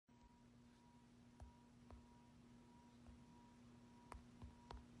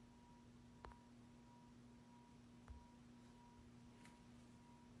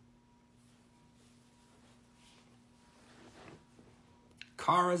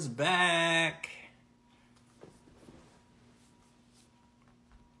Kara's back.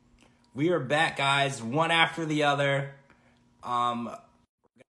 We are back, guys, one after the other. Have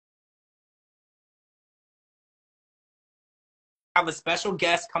a special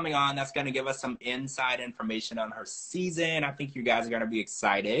guest coming on that's going to give us some inside information on her season. I think you guys are going to be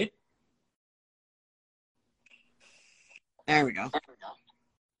excited. There we go.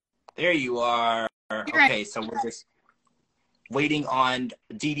 There you are. You're okay, right. So we're just waiting on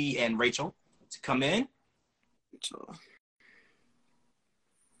Dee Dee and Rachel to come in. Rachel.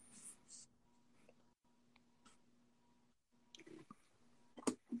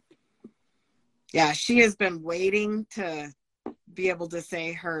 Yeah, she has been waiting to be able to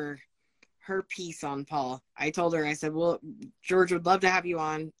say her piece on Paul. I told her, I said, well, George would love to have you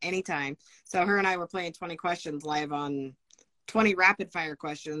on anytime. So her and I were playing 20 questions live on 20 rapid fire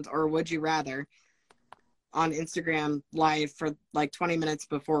questions, or would you rather, on Instagram live for like 20 minutes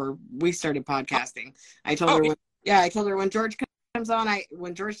before we started podcasting. I told her when George comes on,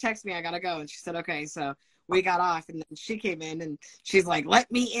 when George texts me, I gotta go. And she said, okay. So we got off, and then she came in and she's like, let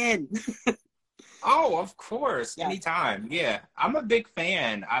me in. Oh, of course. Yeah. Anytime. Yeah. I'm a big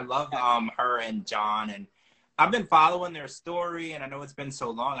fan. I love her and John, and I've been following their story, and I know it's been so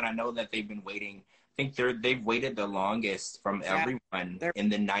long, and I know that they've been waiting. I think they've waited the longest from everyone in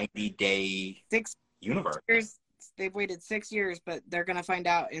the 90-day universe. They've waited 6 years, but they're going to find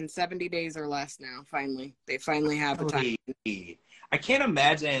out in 70 days or less now, finally. They finally have a time. I can't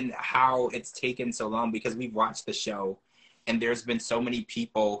imagine how it's taken so long, because we've watched the show, and there's been so many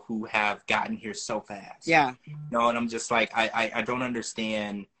people who have gotten here so fast. Yeah. And I'm just like, I don't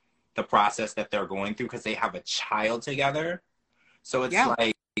understand the process that they're going through, because they have a child together. So it's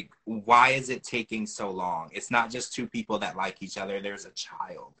like, why is it taking so long? It's not just two people that like each other. There's a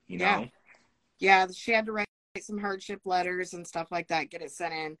child, you know? Yeah, she had to write some hardship letters and stuff like that, get it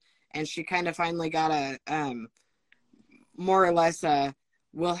sent in. And she kind of finally got a, more or less,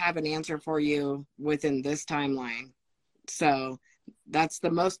 we'll have an answer for you within this timeline. So that's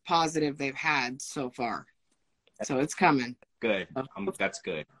the most positive they've had so far. So it's coming. Good. That's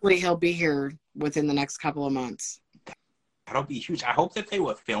good. Hopefully he'll be here within the next couple of months. That'll be huge. I hope that they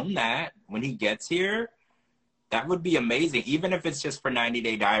will film that when he gets here. That would be amazing. Even if it's just for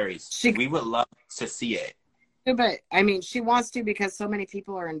 90-Day Diaries. We would love to see it. But, I mean, she wants to, because so many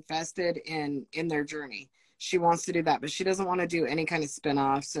people are invested in their journey. She wants to do that, but she doesn't want to do any kind of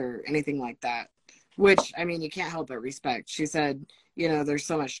spinoffs or anything like that. Which, I mean, you can't help but respect. She said, you know, there's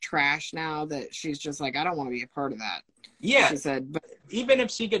so much trash now that she's just like, I don't want to be a part of that. Yeah. She said, but even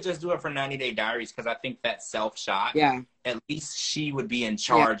if she could just do it for 90-Day Diaries, because I think that self-shot, at least she would be in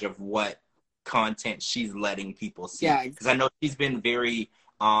charge of what content she's letting people see. Yeah. Because I know she's been very,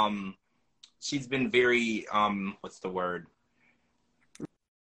 what's the word?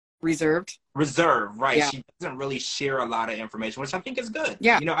 Reserved, right? Yeah. She doesn't really share a lot of information, which I think is good.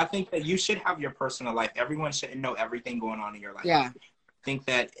 Yeah. You know, I think that you should have your personal life. Everyone shouldn't know everything going on in your life. Yeah. I think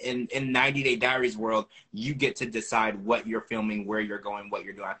that in 90-Day Diaries world, you get to decide what you're filming, where you're going, what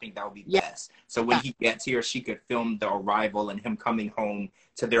you're doing. I think that would be best. So when he gets here, she could film the arrival and him coming home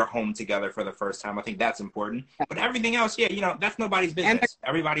to their home together for the first time. I think that's important. But everything else, you know, that's nobody's business.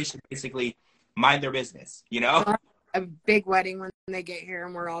 Everybody should basically mind their business, you know? A big wedding when they get here,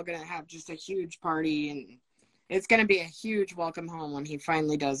 and we're all going to have just a huge party, and it's going to be a huge welcome home when he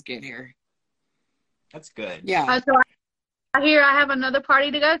finally does get here. That's good. Yeah. So I hear I have another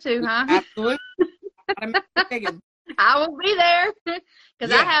party to go to, huh? Absolutely. I will be there, because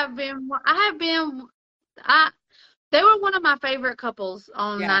they were one of my favorite couples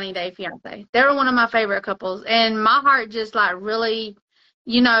on 90 Day Fiancé. They were one of my favorite couples, and my heart just like really,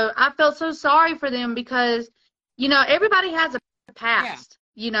 you know, I felt so sorry for them, because you know, everybody has a past.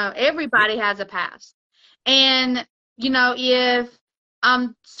 Yeah. You know, everybody has a past. And, you know, if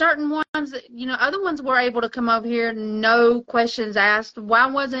certain ones, you know, other ones were able to come over here, no questions asked, why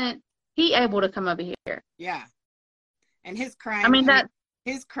wasn't he able to come over here? Yeah. And his crime,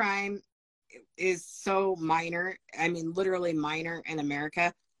 his crime is so minor. I mean, literally minor in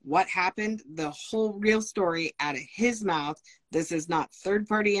America. What happened, the whole real story out of his mouth, this is not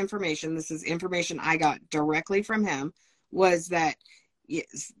third-party information, this is information I got directly from him, was that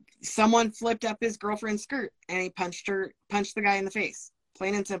someone flipped up his girlfriend's skirt and he punched the guy in the face.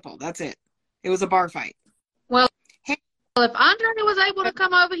 Plain and simple. That's it. It was a bar fight. Well, if Andre was able to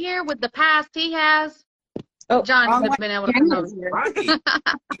come over here with the past he has, John would have been able to come over here.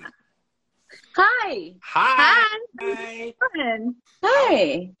 Hi. Hi. Hi.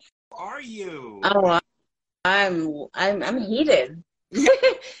 Hi. How are you? Oh, I'm heated.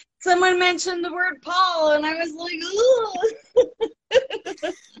 Someone mentioned the word Paul, and I was like, ooh.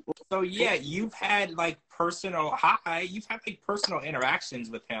 So yeah, you've had like personal interactions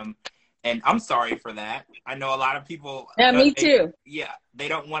with him, and I'm sorry for that. I know a lot of people. Yeah, me too. Yeah, they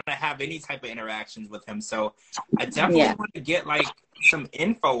don't want to have any type of interactions with him. So I definitely Yeah. want to get like some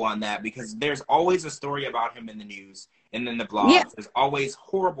info on that, because there's always a story about him in the news and in the blogs. Yeah. There's always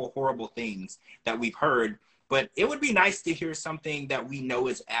horrible, horrible things that we've heard. But it would be nice to hear something that we know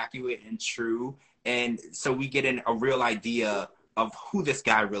is accurate and true, and so we get a real idea of who this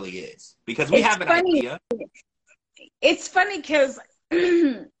guy really is, because we have an idea. It's funny because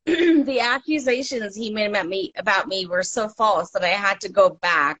the accusations he made about me were so false that I had to go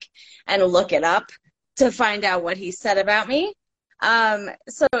back and look it up to find out what he said about me.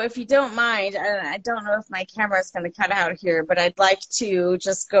 So if you don't mind, I don't know if my camera is going to cut out here, but I'd like to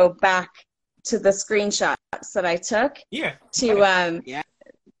just go back to the screenshots that I took. Yeah.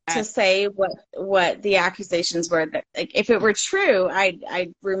 To say what the accusations were. That, like, if it were true, I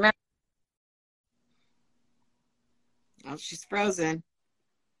remember. Oh, she's frozen.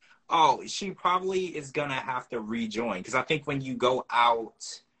 Oh, she probably is gonna have to rejoin, because I think when you go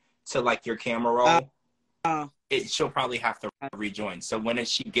out to like your camera roll, she'll probably have to rejoin. So when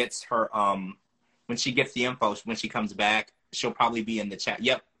she gets her when she gets the info, when she comes back, she'll probably be in the chat.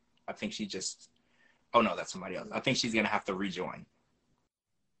 Yep, I think she just. Oh no, that's somebody else. I think she's gonna have to rejoin.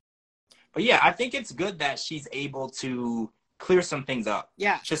 But yeah, I think it's good that she's able to clear some things up.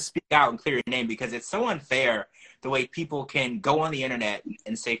 Yeah. Just speak out and clear your name, because it's so unfair the way people can go on the internet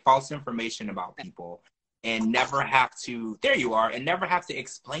and say false information about people and never have to, there you are, and never have to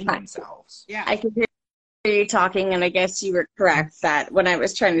explain themselves. Yeah. I could hear you talking, and I guess you were correct that when I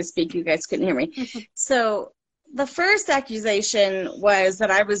was trying to speak, you guys couldn't hear me. So the first accusation was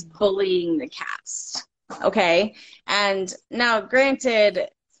that I was bullying the cast. Okay. And now, granted,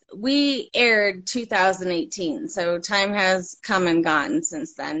 we aired 2018, so time has come and gone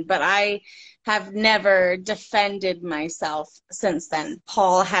since then, but I have never defended myself since then.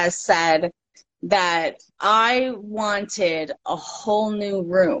 Paul has said that I wanted a whole new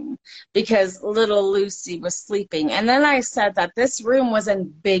room because little Lucy was sleeping. And then I said that this room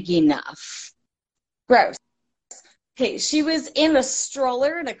wasn't big enough. Gross. Okay, she was in a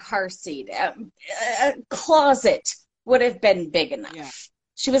stroller in a car seat. A closet would have been big enough. Yeah.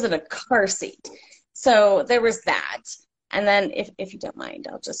 She was in a car seat. So there was that. And then if you don't mind,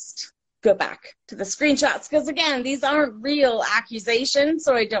 I'll just go back to the screenshots, because again, these aren't real accusations,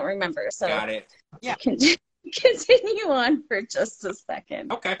 so I don't remember. So got it. Yeah. Continue on for just a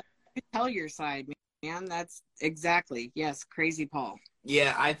second. Okay. Tell your side, man. That's exactly, yes, crazy Paul.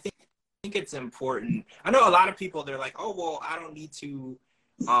 Yeah, I think it's important. I know a lot of people, they're like, oh, well, I don't need to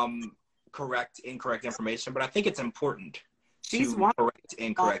correct incorrect information, but I think it's important She's to correct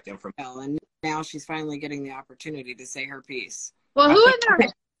incorrect information. And now she's finally getting the opportunity to say her piece. Well, who in their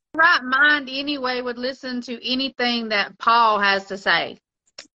right mind anyway would listen to anything that Paul has to say?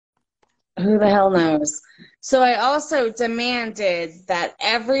 Who the hell knows? So I also demanded that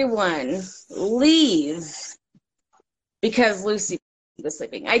everyone leave because Lucy was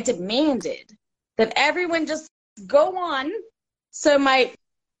sleeping. I demanded that everyone just go on so my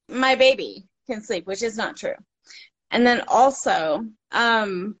baby can sleep, which is not true. And then also,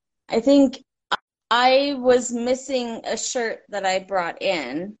 I think I was missing a shirt that I brought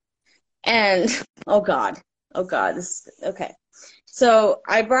in, and oh God, this okay. So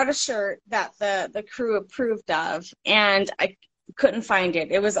I brought a shirt that the crew approved of, and I couldn't find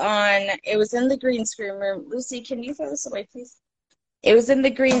it. It was in the green screen room. Lucy, can you throw this away, please? It was in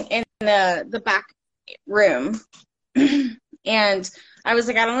the back room, and I was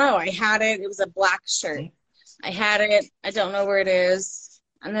like, I don't know. I had it. It was a black shirt. I had it. I don't know where it is.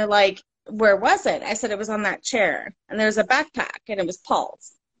 And they're like, where was it? I said it was on that chair. And there's a backpack, and it was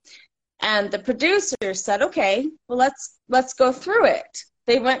Paul's. And the producer said, okay, well, let's go through it.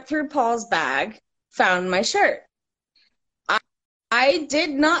 They went through Paul's bag, found my shirt. I did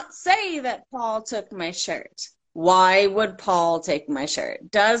not say that Paul took my shirt. Why would Paul take my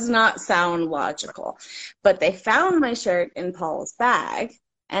shirt? Does not sound logical. But they found my shirt in Paul's bag,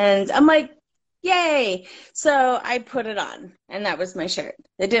 and I'm like, yay. So I put it on, and that was my shirt.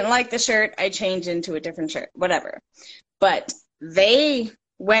 They didn't like the shirt. I changed into a different shirt, whatever. But they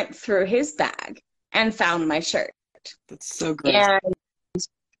went through his bag and found my shirt. That's so great. And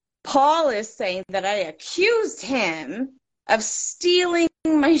Paul is saying that I accused him of stealing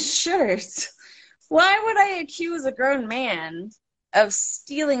my shirt. Why would I accuse a grown man of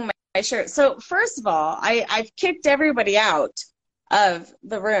stealing my shirt? So first of all, I've kicked everybody out of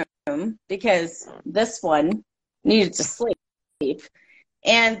the room because this one needed to sleep.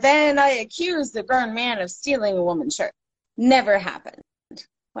 And then I accused the grown man of stealing a woman's shirt. Never happened.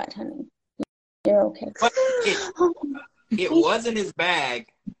 What, honey? You're okay. But it wasn't his bag,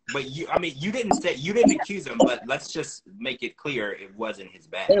 but you didn't accuse him, but let's just make it clear it wasn't his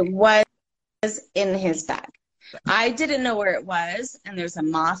bag. It was in his bag. I didn't know where it was, and there's a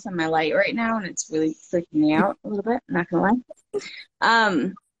moth on my light right now, and it's really freaking me out a little bit, I'm not gonna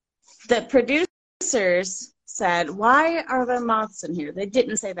lie. The producers said, "Why are there moths in here?" They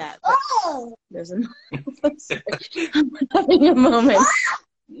didn't say that. There's a moth. I'm having a moment.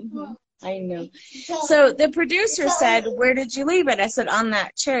 I know. So the producer said, "Where did you leave it?" I said, "On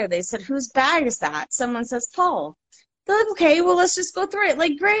that chair." They said, "Whose bag is that?" Someone says, "Paul." They're like, "Okay, well, let's just go through it."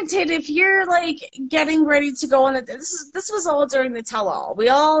 Like, granted, if you're like getting ready to go on this was all during the tell-all. We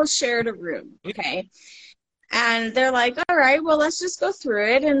all shared a room, okay? And they're like, "All right, well, let's just go through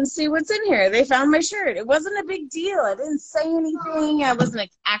it and see what's in here." They found my shirt. It wasn't a big deal. I didn't say anything. I wasn't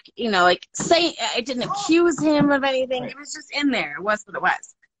I didn't accuse him of anything. It was just in there. It was what it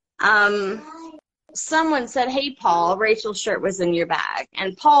was. Someone said, "Hey, Paul, Rachel's shirt was in your bag."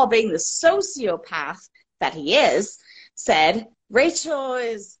 And Paul, being the sociopath that he is, said, "Rachel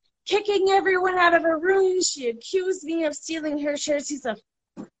is kicking everyone out of her room. She accused me of stealing her shirts." He said,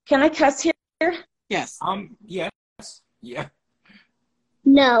 "Can I cuss here?" Yes. Yes. Yeah.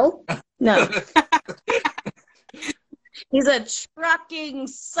 No. No. He's a trucking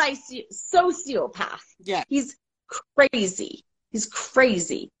sociopath. Yeah. He's crazy. He's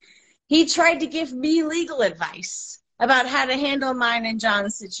crazy. He tried to give me legal advice about how to handle mine and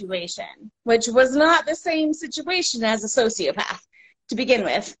John's situation, which was not the same situation as a sociopath to begin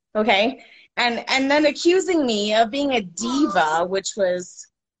with, okay? And then accusing me of being a diva, which was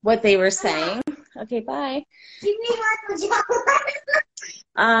what they were saying. Okay, bye.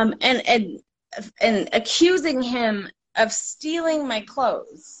 And accusing him of stealing my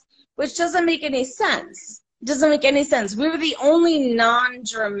clothes, which doesn't make any sense. It doesn't make any sense. We were the only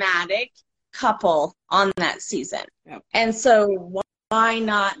non-dramatic couple on that season. Yep. And so why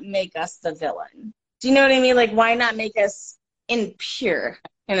not make us the villain? Do you know what I mean? Like, why not make us impure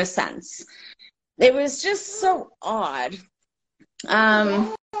in a sense? It was just so odd.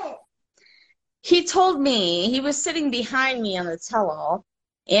 He told me, he was sitting behind me on the tell-all,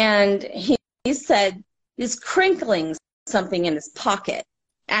 and he said he's crinkling something in his pocket.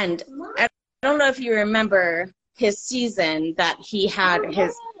 And I don't know if you remember his season that he had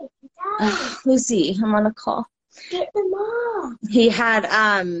his Lucy, I'm on a call. Get the mom. He had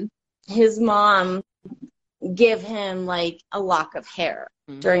his mom give him like a lock of hair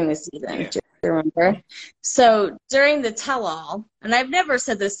during the season. Yeah. Do you remember? So during the tell-all, and I've never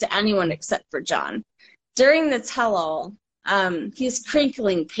said this to anyone except for John, during the tell-all, he's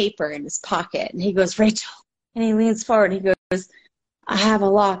crinkling paper in his pocket, and he goes, "Rachel," and he leans forward, and he goes, "I have a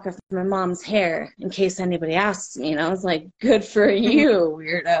lock of my mom's hair in case anybody asks me." And I was like, "Good for you,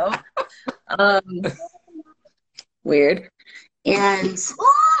 weirdo." Weird. And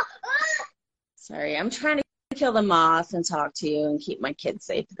sorry, I'm trying to kill the moth and talk to you and keep my kids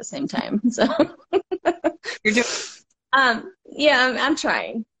safe at the same time. So You're doing yeah, I'm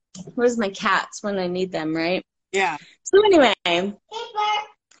trying. Where's my cats when I need them, right? Yeah. So anyway, and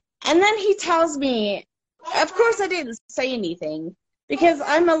then he tells me, of course I didn't say anything because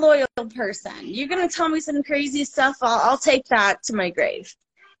I'm a loyal person. You're going to tell me some crazy stuff, I'll take that to my grave.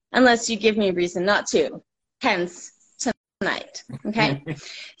 Unless you give me a reason not to. Hence, tonight. Okay?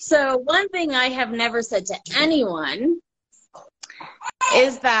 So one thing I have never said to anyone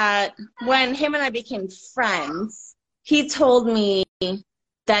is that when him and I became friends, he told me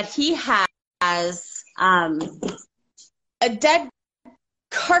that he has a dead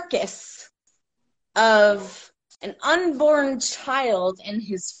carcass of an unborn child in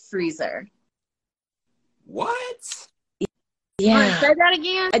his freezer. What? Yeah. Say that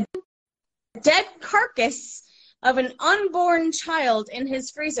again? A dead carcass of an unborn child in his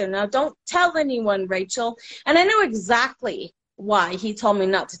freezer. Now, don't tell anyone, Rachel. And I know exactly why he told me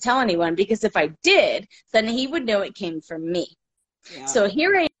not to tell anyone, because if I did, then he would know it came from me. Yeah. So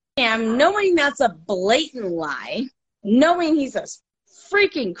here I am, knowing that's a blatant lie, knowing he's a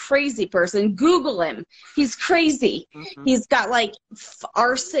freaking crazy person. Google him. He's crazy. Mm-hmm. He's got, like,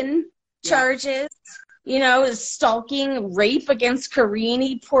 arson charges. You know, stalking, rape against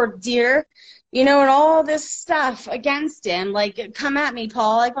Karini, poor dear, you know, and all this stuff against him. Like, come at me,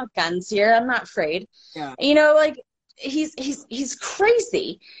 Paul. I got guns here. I'm not afraid. Yeah. You know, like, he's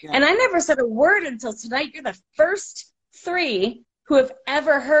crazy. Yeah. And I never said a word until tonight. You're the first 3 who have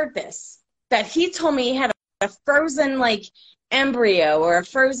ever heard this, that he told me he had a frozen, like, embryo or a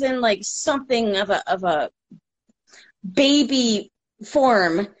frozen, like, something of a baby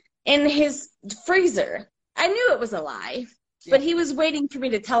form in his freezer. I knew it was a lie. But he was waiting for me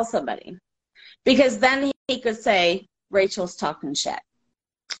to tell somebody, because then he could say, Rachel's talking shit.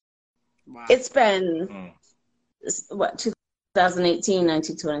 Wow. It's been, what, 2018,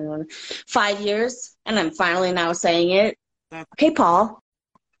 19, 21, 5 years, and I'm finally now saying it. Okay, Paul,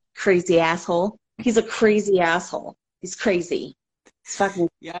 crazy asshole. He's a crazy asshole. He's crazy. He's fucking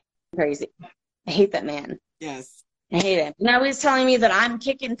crazy. I hate that man. Yes. I hate it. Now he's telling me that I'm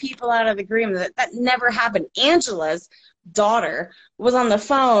kicking people out of the agreement. That never happened. Angela's daughter was on the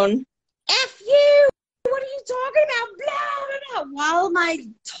phone. F you! What are you talking about? Blah, blah, blah. While my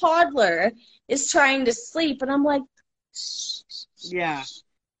toddler is trying to sleep. And I'm like, shh, yeah.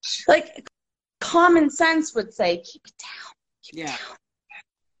 Like, common sense would say, keep it down. Keep it down.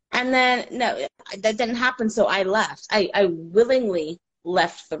 And then, no, that didn't happen, so I left. I willingly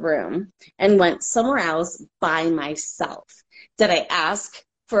left the room and went somewhere else by myself. Did I ask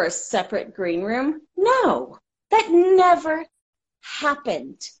for a separate green room? No, that never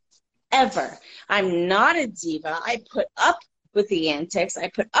happened, ever. I'm not a diva. I put up with the antics. I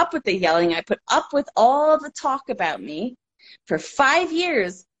put up with the yelling. I put up with all the talk about me for 5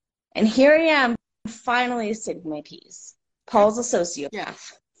 years, and here I am finally sitting my piece. Paul's a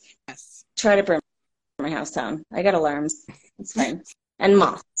sociopath. Yes. Try to burn my house down. I got alarms. It's fine. And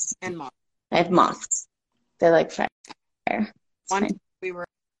moths. I have moths. They like fire. One day we were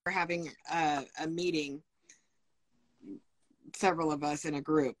having a meeting, several of us in a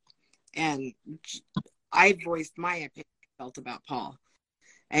group, and I voiced my opinion I felt about Paul.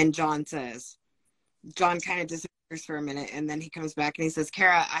 And John kind of disappears for a minute, and then he comes back and he says,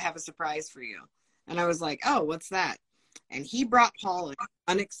 Kara, I have a surprise for you. And I was like, oh, what's that? And he brought Paul in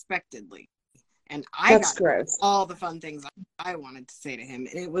unexpectedly. And I got gross. All the fun things I wanted to say to him.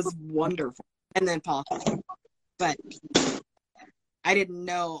 And it was wonderful. And then Paul. But I didn't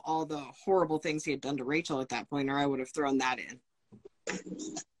know all the horrible things he had done to Rachel at that point, or I would have thrown that in.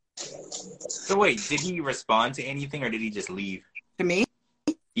 So wait, did he respond to anything, or did he just leave? To me?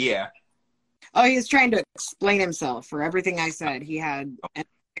 Yeah. Oh, he was trying to explain himself for everything I said. He had an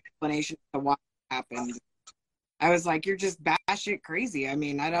explanation of what happened. I was like, you're just batshit crazy. I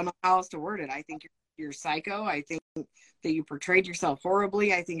mean, I don't know how else to word it. I think you're psycho. I think that you portrayed yourself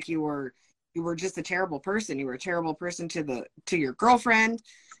horribly. I think you were just a terrible person. You were a terrible person to your girlfriend.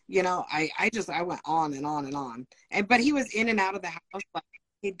 You know, I went on and on and on. But he was in and out of the house. Like,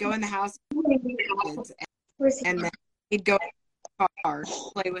 he'd go in the house and then he'd go in the car,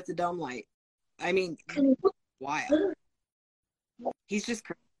 play with the dome light. I mean, wild. He's just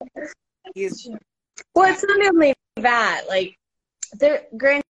crazy. Well, it's not only that. Like,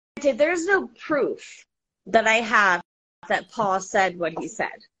 granted, there's no proof that I have that Paul said what he said.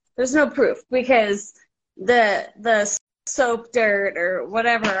 There's no proof, because the soap dirt or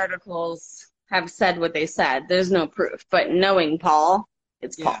whatever articles have said what they said. There's no proof. But knowing Paul,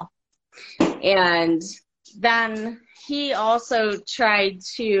 it's Paul. And then he also tried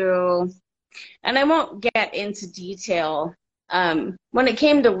to, and I won't get into detail, when it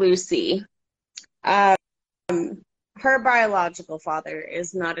came to Lucy, her biological father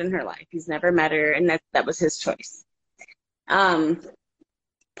is not in her life. He's never met her, and that was his choice.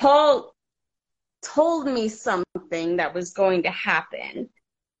 Paul told me something that was going to happen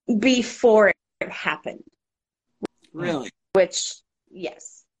before it happened. Really? Which,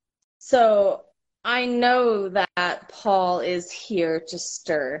 yes. So I know that Paul is here to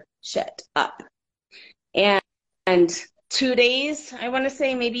stir shit up. And 2 days, I want to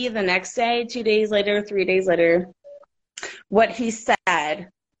say maybe the next day, 2 days later, 3 days later, what he said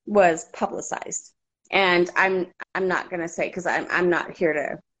was publicized. And I'm not going to say, because I'm not here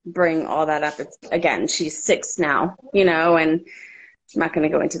to bring all that up. It's, again, she's 6 now, you know, and I'm not going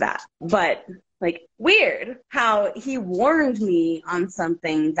to go into that. But, like, weird how he warned me on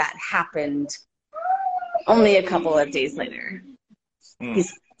something that happened only a couple of days later.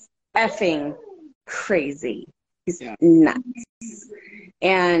 He's effing crazy. He's nuts.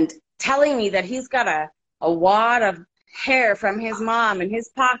 And telling me that he's got a wad of hair from his mom in his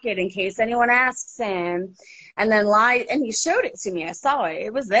pocket in case anyone asks him, and then lied, and he showed it to me. I saw it.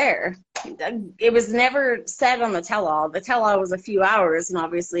 It was there. It was never said on the tell-all. The tell-all was a few hours, and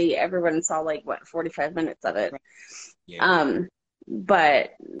obviously everyone saw, like, 45 minutes of it. Yeah.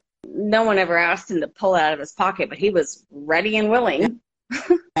 But no one ever asked him to pull it out of his pocket, but he was ready and willing.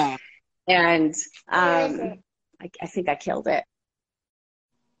 And I think I killed it.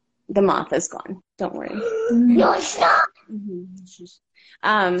 The moth is gone. Don't worry. No, it's not.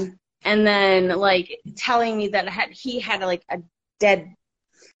 And then, like, telling me that he had like a dead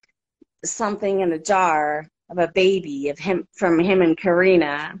something in a jar of a baby of him, from him and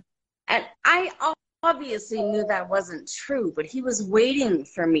Karina. And I obviously knew that wasn't true, but he was waiting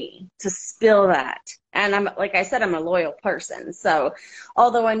for me to spill that. And I'm, like I said, I'm a loyal person. So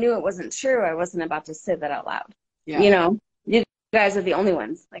although I knew it wasn't true, I wasn't about to say that out loud. Yeah. You know, you guys are the only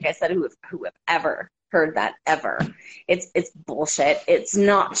ones, like I said, who have ever heard that ever. It's bullshit. It's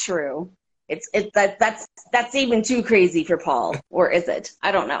not true. That's even too crazy for Paul, or is it?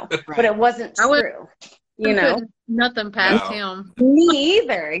 I don't know. Right. But it wasn't true. You know, nothing past him. Me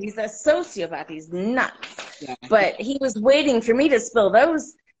either. He's a sociopath. He's nuts. Yeah. But he was waiting for me to spill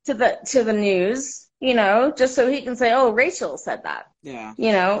those to the news, you know, just so he can say, "Oh, Rachel said that." Yeah.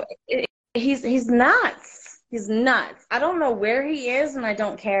 You know, he's nuts. He's nuts. I don't know where he is, and I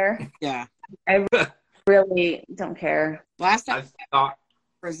don't care. Yeah. I really don't care. Last time I thought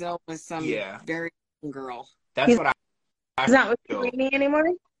Brazil was some very young girl. That's what I He's not with Kareem anymore.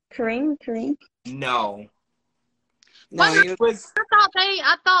 Kareem. No. No, I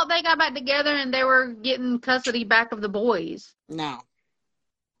thought they got back together and they were getting custody back of the boys. No.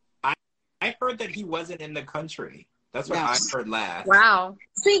 I heard that he wasn't in the country. That's what I heard last. Wow.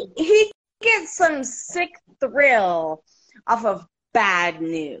 See, he gets some sick thrill off of bad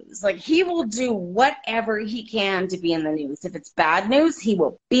news. Like, he will do whatever he can to be in the news. If it's bad news, he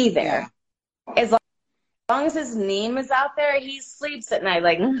will be there. Yeah. As long as his name is out there, he sleeps at night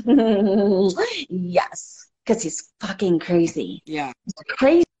like, yes, because he's fucking crazy. Yeah. He's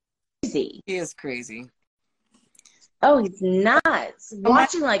crazy. He is crazy. Oh, he's nuts.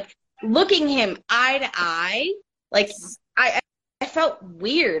 Watching, like, looking him eye to eye, like, I felt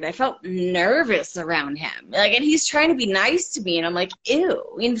weird. I felt nervous around him. Like, and he's trying to be nice to me, and I'm like,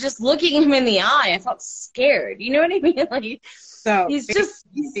 ew. And just looking him in the eye, I felt scared. You know what I mean? Like, so he's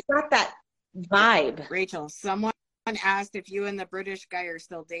got that vibe. Rachel, someone asked if you and the British guy are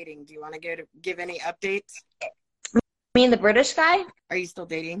still dating. Do you want to give any updates? Me and the British guy? Are you still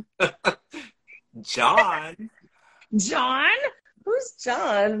dating? John? Who's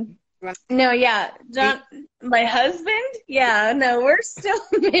John? No, yeah. John, my husband? Yeah, no, we're still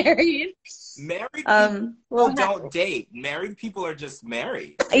married. Married people don't date. Married people are just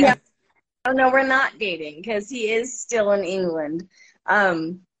married. Yeah. Oh, no, we're not dating because he is still in England.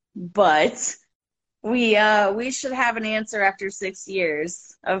 But we should have an answer after 6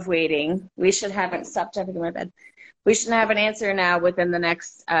 years of waiting. We should have it. Stop jumping in my bed. We should have an answer now within the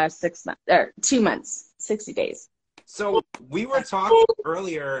next 6 months or 2 months, 60 days. So we were talking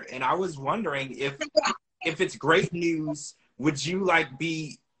earlier, and I was wondering if it's great news, would you like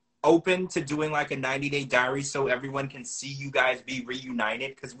be open to doing like a 90-day diary so everyone can see you guys be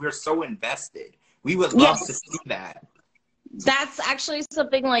reunited? Because we're so invested. We would love to see that. That's actually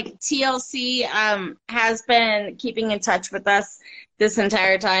something like TLC has been keeping in touch with us this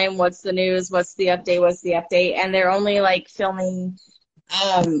entire time. What's the news? What's the update? And they're only like filming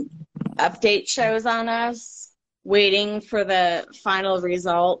update shows on us, waiting for the final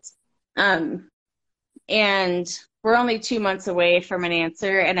result. And we're only 2 months away from an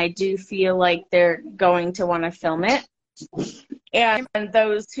answer, and I do feel like they're going to want to film it. And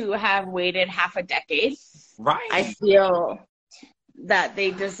those who have waited half a decade, right, I feel that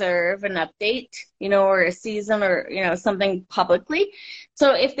they deserve an update, you know, or a season, or, you know, something publicly.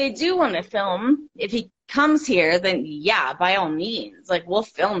 So if they do want to film, if he comes here, then yeah, by all means, like, we'll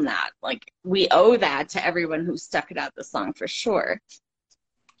film that. Like, we owe that to everyone who stuck it out the song for sure.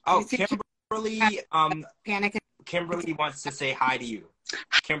 Oh, Kimberly wants to say hi to you.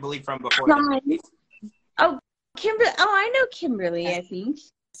 Kimberly from before. Oh, Kimberly. Oh, I know Kimberly, I think.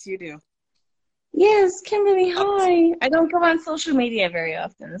 Yes, you do. Yes, Kimberly, hi. I don't go on social media very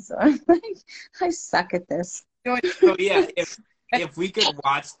often, so I'm like, I suck at this. So yeah, if we could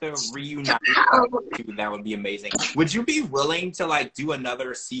watch the reunion, that would be amazing. Would you be willing to like do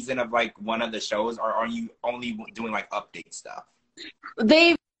another season of like one of the shows, or are you only doing like update stuff?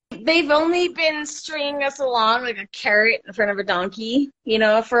 They've only been stringing us along like a carrot in front of a donkey, you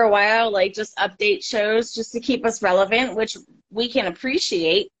know, for a while, like just update shows just to keep us relevant, which we can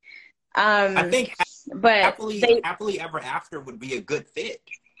appreciate. I think happily ever after would be a good fit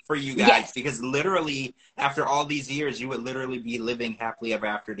for you guys, because literally after all these years, you would literally be living happily ever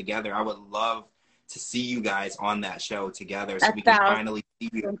after together. I would love to see you guys on that show together, so we can finally see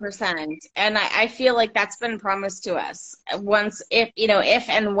you. 100%. And I feel like that's been promised to us. Once, if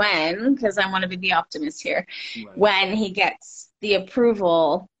and when, because I want to be the optimist here, right, when he gets the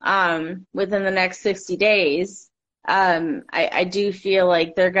approval within the next 60 days, I do feel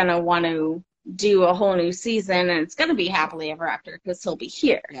like they're going to want to do a whole new season, and it's going to be happily ever after because he'll be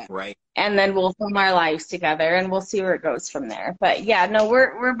here. Yeah. Right. And then we'll film our lives together, and we'll see where it goes from there. But yeah, no,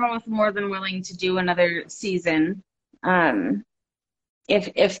 we're both more than willing to do another season,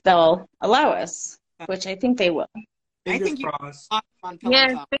 if they'll allow us. which I think they will. I think you crossed. on Pillow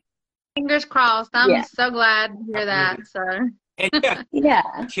Yes, Talk. fingers crossed. I'm so glad to hear that. So. And Yeah,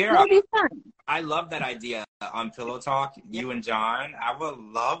 Kara, it'll be fun. I love that idea on Pillow Talk. You and John, I would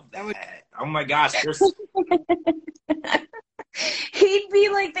love that. Oh my gosh, He'd be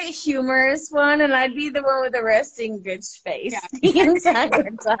like the humorous one, and I'd be the one with the resting bitch face the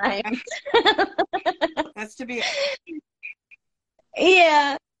entire time. That's to be.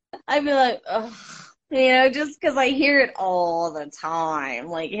 Yeah, I'd be like, ugh. You know, just because I hear it all the time,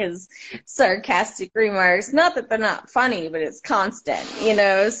 like his sarcastic remarks. Not that they're not funny, but it's constant, you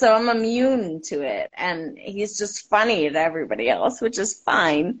know, so I'm immune to it. And he's just funny to everybody else, which is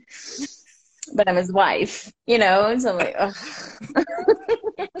fine. But I'm his wife, you know, and so I'm like, ugh.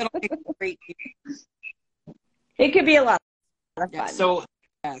 It could be a lot of fun. So,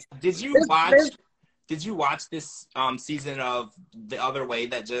 did you watch this season of The Other Way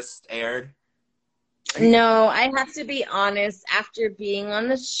that just aired? No, I have to be honest. After being on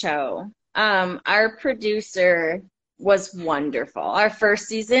the show, our producer was wonderful. Our first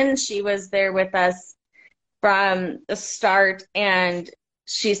season, she was there with us from the start, and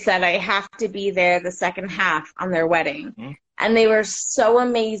she said, I have to be there the second half on their wedding. Mm-hmm. And they were so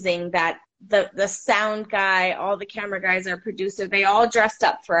amazing that the sound guy, all the camera guys, our producer, they all dressed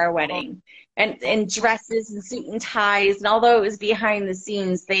up for our wedding. And in dresses and suit and ties. And although it was behind the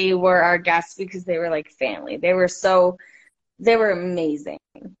scenes, they were our guests because they were like family. They were amazing.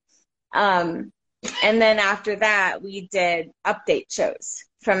 And then after that, we did update shows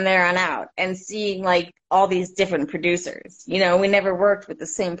from there on out and seeing like all these different producers. You know, we never worked with the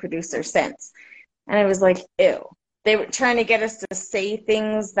same producer since. And I was like, ew. They were trying to get us to say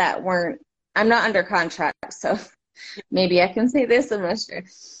things that weren't, I'm not under contract, so maybe I can say this, I'm not sure.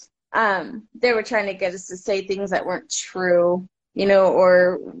 They were trying to get us to say things that weren't true, you know,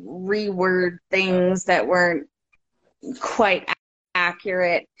 or reword things that weren't quite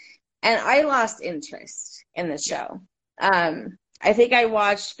accurate. And I lost interest in the show. I think I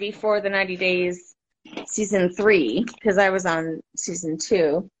watched before the 90 Days season 3 because I was on season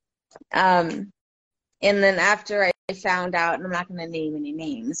 2. And then after I found out, and I'm not going to name any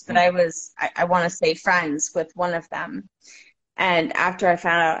names, but I want to say friends with one of them. And after I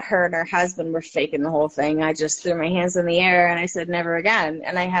found out her and her husband were faking the whole thing, I just threw my hands in the air and I said, never again.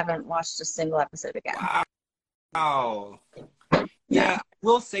 And I haven't watched a single episode again. Wow. Yeah, I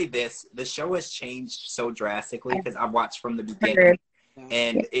will say this. The show has changed so drastically because I watched from the beginning.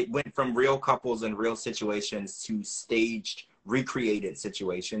 And it went from real couples and real situations to staged, recreated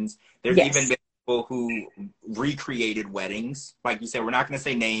situations. There's even been people who recreated weddings. Like you said, we're not going to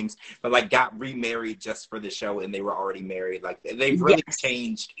say names, but like got remarried just for the show and they were already married. Like they've really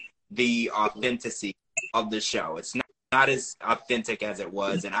changed the authenticity of the show. It's not as authentic as it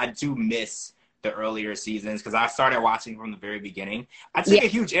was. And I do miss the earlier seasons because I started watching from the very beginning. I took a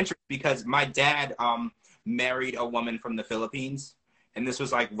huge interest because my dad married a woman from the Philippines. And this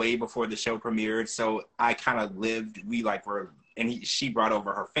was like way before the show premiered. So I kind of she brought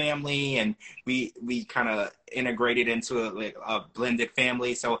over her family and we kind of integrated into a blended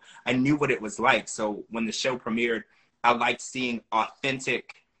family. So I knew what it was like. So when the show premiered, I liked seeing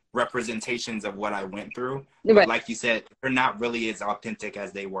authentic representations of what I went through. Right. But like you said, they're not really as authentic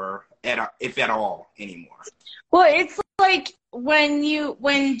as they were, if at all, anymore. Well, it's like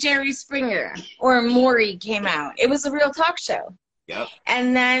when Jerry Springer or Maury came out, it was a real talk show. Yep.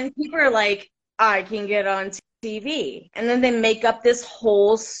 And then people are like, I can get on TV. And then they make up this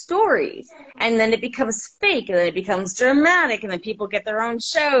whole story. And then it becomes fake. And then it becomes dramatic. And then people get their own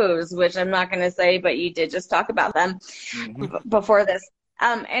shows, which I'm not going to say, but you did just talk about them before this.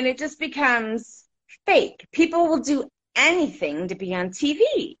 And it just becomes fake. People will do anything to be on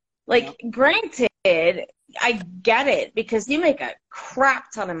TV. Like, granted, I get it because you make a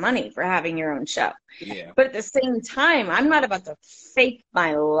crap ton of money for having your own show. Yeah. But at the same time, I'm not about to fake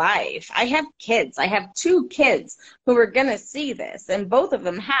my life. I have kids. I have 2 kids who are going to see this, and both of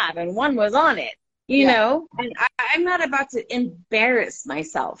them have, and one was on it, you know? And I'm not about to embarrass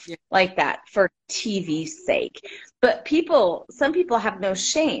myself like that for TV's sake. But some people have no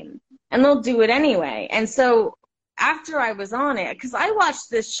shame, and they'll do it anyway. And so after I was on it, because I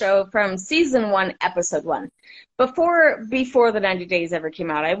watched this show from season 1, episode 1. Before the 90 Days ever came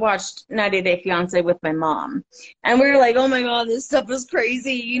out, I watched 90 Day Fiancé with my mom. And we were like, oh my God, this stuff is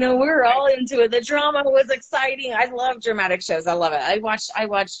crazy. You know, we were all into it. The drama was exciting. I love dramatic shows. I love it. I watched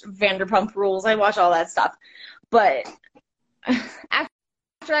Vanderpump Rules. I watched all that stuff. But after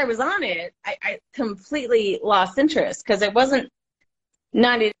I was on it, I completely lost interest because it wasn't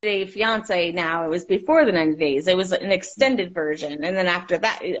 90 Day Fiance now. It was before the 90 days. It was an extended version. And then after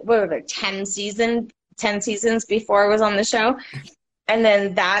that, what were there, 10 seasons before I was on the show. And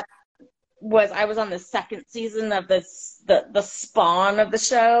then I was on the second season of the spawn of the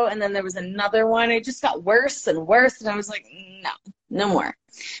show. And then there was another one. It just got worse and worse. And I was like, no more.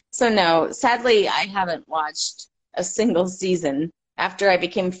 So no, sadly, I haven't watched a single season after I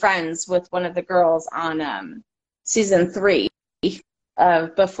became friends with one of the girls on season 3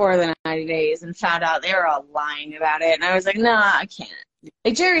 of Before the 90 Days and found out they were all lying about it. And I was like, nah, I can't.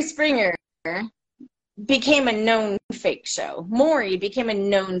 Like Jerry Springer became a known fake show. Maury became a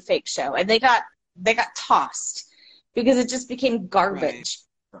known fake show. And they got tossed because it just became garbage.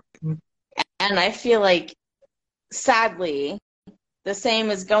 Right. And I feel like, sadly, the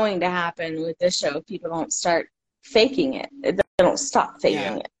same is going to happen with this show if people don't start faking it. They don't stop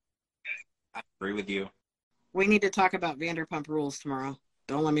faking it. I agree with you. We need to talk about Vanderpump Rules tomorrow.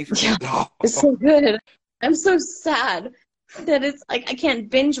 Don't let me forget. Yeah, it's so good. I'm so sad that it's like I can't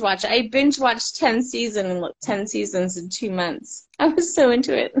binge watch. I binge watched 10 seasons in 2 months. I was so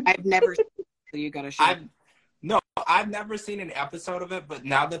into it. I've never seen it. You got to show. I've never seen an episode of it, but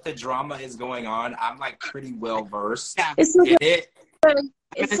now that the drama is going on, I'm like pretty well versed. Yeah. It's so good.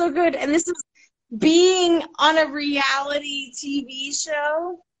 It's so good. And this is being on a reality TV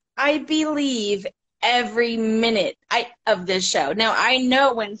show. I believe every minute of this show. Now, I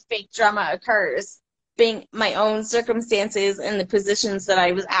know when fake drama occurs, being my own circumstances and the positions that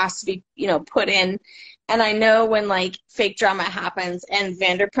I was asked to be, put in. And I know when, like, fake drama happens and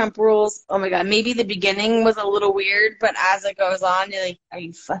Vanderpump Rules, oh, my God, maybe the beginning was a little weird, but as it goes on, you're like, are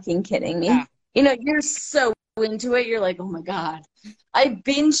you fucking kidding me? Yeah. You're so into it. You're like, oh, my God. I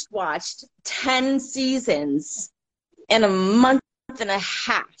binge-watched 10 seasons in a month and a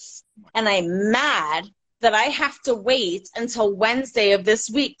half. And I'm mad that I have to wait until Wednesday of this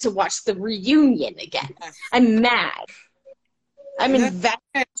week to watch the reunion again. I'm mad. I'm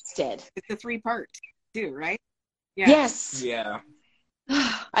invested. It's a 3-part too, right? Yeah. Yes. Yeah.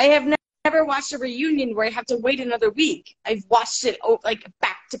 I have never watched a reunion where I have to wait another week. I've watched it like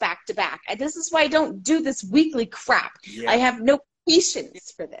back to back to back. And this is why I don't do this weekly crap. Yeah. I have no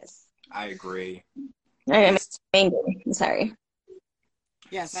patience for this. I agree. I am angry. I'm sorry.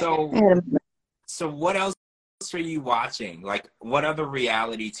 Yes. So what else are you watching? Like, what other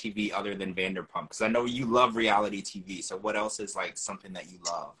reality TV other than Vanderpump? Because I know you love reality TV. So what else is like something that you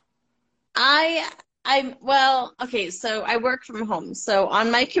love? Okay, so I work from home. So on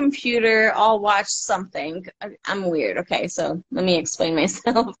my computer, I'll watch something. I'm weird. Okay, so let me explain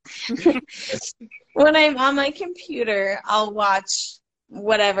myself. When I'm on my computer, I'll watch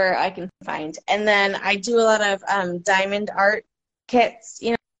whatever I can find. And then I do a lot of diamond art kits.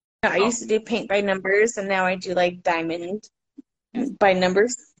 I used to do paint by numbers, and now I do like diamond by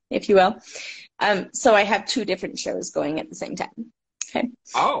numbers, if you will. So I have 2 different shows going at the same time. Okay.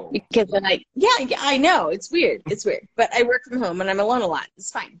 Oh. Because then I know it's weird. It's weird, but I work from home and I'm alone a lot. It's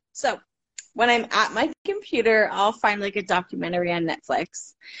fine. So when I'm at my computer, I'll find like a documentary on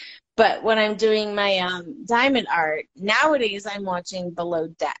Netflix. But when I'm doing my diamond art nowadays, I'm watching Below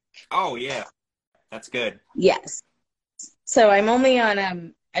Deck. Oh yeah, that's good. Yes. So I'm only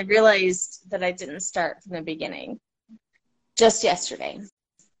on I realized that I didn't start from the beginning just yesterday.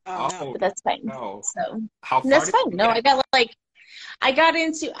 Oh, but that's fine. No. So how far that's fine. No,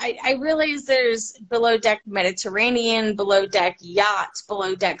 I realized there's Below Deck Mediterranean, Below Deck Yacht,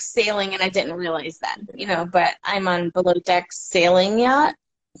 Below Deck Sailing, and I didn't realize that, but I'm on Below Deck Sailing Yacht,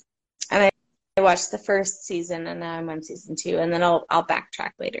 and I watched the first season, and now I'm on season 2, and then I'll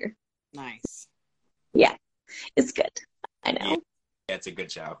backtrack later. Nice. Yeah, it's good. I know. Yeah, it's a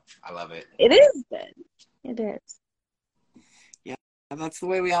good show. I love it. It is good. It is. Yeah, that's the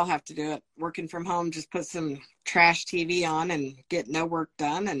way we all have to do it. Working from home, just put some trash TV on and get no work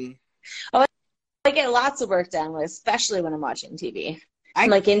done. And I get lots of work done, especially when I'm watching TV. I'm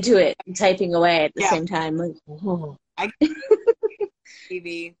like into it. I'm typing away at the same time. Like, oh.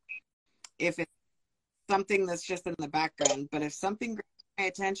 TV, if it's something that's just in the background, but if something grabs my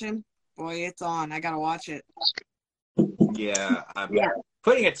attention, boy, it's on. I gotta watch it. Yeah,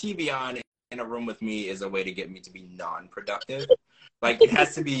 putting a TV on in a room with me is a way to get me to be non-productive. Like, it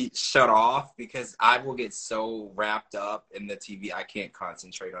has to be shut off because I will get so wrapped up in the TV I can't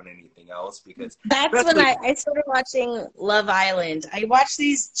concentrate on anything else. Because that's when I started watching Love Island. I watch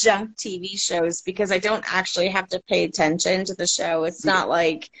these junk TV shows because I don't actually have to pay attention to the show. It's not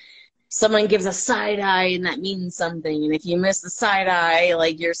like someone gives a side eye and that means something, and if you miss the side eye,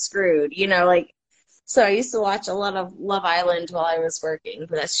 like, you're screwed. So I used to watch a lot of Love Island while I was working,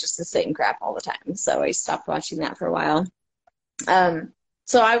 but that's just the same crap all the time. So I stopped watching that for a while.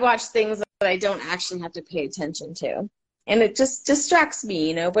 So I watch things that I don't actually have to pay attention to. And it just distracts me,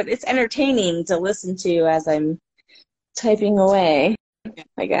 you know, but it's entertaining to listen to as I'm typing away,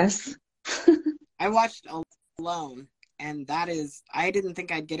 I guess. I watched Alone, and that is, I didn't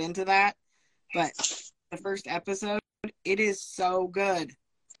think I'd get into that, but the first episode, it is so good.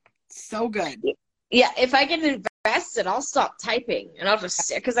 So good. Yeah, if I get invested, I'll stop typing and I'll just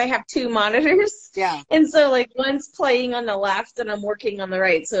sit, because I have 2 monitors. Yeah. And so, like, one's playing on the left and I'm working on the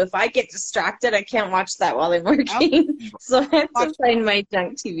right. So if I get distracted, I can't watch that while I'm working. Oh. So I have to find my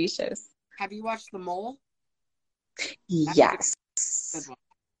junk TV shows. Have you watched The Mole? Yes. Good one.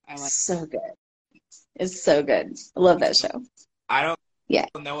 I like so good. It's so good. I love that show. I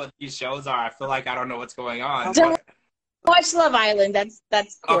don't know what these shows are. I feel like I don't know what's going on. Don't watch Love Island.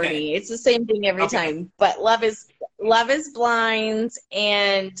 That's corny. Okay. It's the same thing every time. But Love is Blind,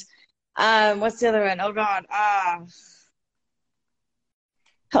 and what's the other one? Oh God.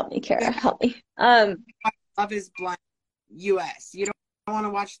 Help me, Kara. Help me. Love is Blind US. You don't want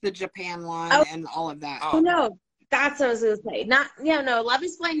to watch the Japan one and all of that. Oh no. That's what I was gonna say. No, Love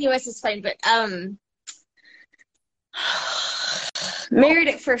is Blind US is fine, but Married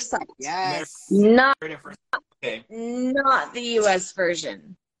at First Sight. Yes. Not Okay. Not the US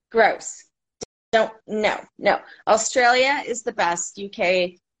version. Gross. No. Australia is the best.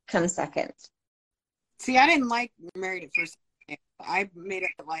 UK comes second. See, I didn't like Married at First Sight. I made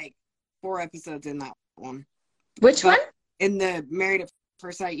it like 4 episodes in that one. Which one? In the Married at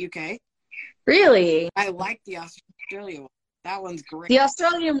First Sight UK. Really? I like the Australia one. That one's great. The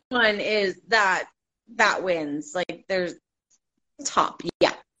Australian one is that wins. Like, there's top.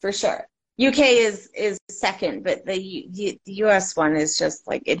 Yeah, for sure. UK is second, but the US one is just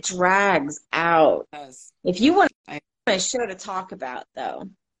like, it drags out. If you want a show to talk about, though,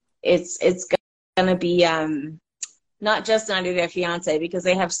 it's gonna be not just 90 Day Fiance, because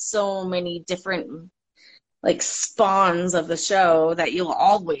they have so many different like spawns of the show that you'll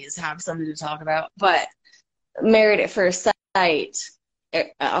always have something to talk about. But Married at First Sight,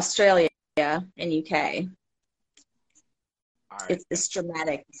 Australia and UK. Right. It's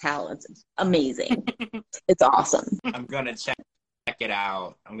dramatic talent. It's amazing. It's awesome. I'm gonna check it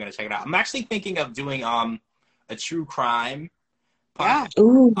out. I'm actually thinking of doing a true crime podcast. Yeah.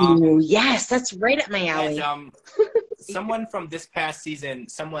 Ooh, yes, that's right up my alley. And, someone from this past season,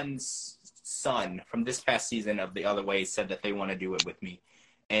 someone's son from this past season of The Other Way said that they want to do it with me,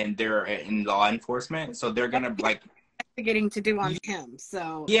 and they're in law enforcement, so they're gonna like getting to do on him.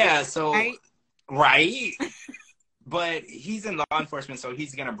 So yeah, so right. But he's in law enforcement, so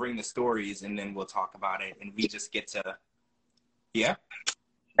he's going to bring the stories, and then we'll talk about it, and we just get to, I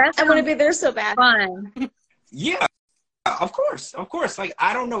want to be there so bad. Fun. Yeah, of course. Like,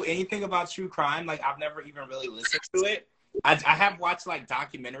 I don't know anything about true crime. Like, I've never even really listened to it. I have watched, like,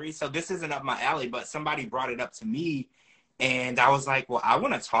 documentaries, so this isn't up my alley, but somebody brought it up to me, and I was like, well, I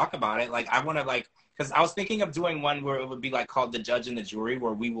want to talk about it. Like, I want to, like, because I was thinking of doing one where it would be, like, called The Judge and the Jury,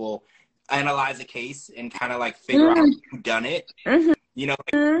 where we will analyze a case and kind of like figure out who done it. Mm-hmm. You know,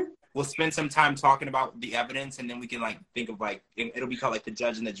 like, we'll spend some time talking about the evidence, and then we can like think of like it'll be called like The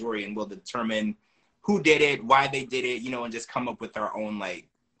Judge and the Jury, and we'll determine who did it, why they did it, you know, and just come up with our own like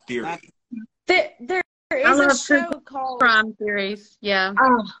theory. There is a show called Crime Theories. Yeah.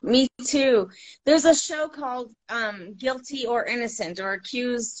 Oh, me too. There's a show called Guilty or Innocent, or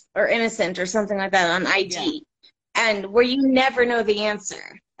Accused or Innocent, or something like that on IG, and where you never know the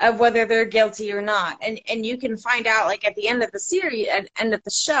answer of whether they're guilty or not, and you can find out like at the end of the series, at end of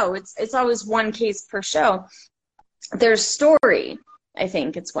the show. It's always one case per show. There's story. I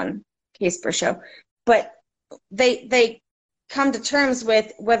think it's one case per show, but they come to terms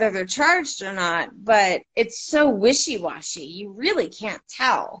with whether they're charged or not. But it's so wishy-washy. You really can't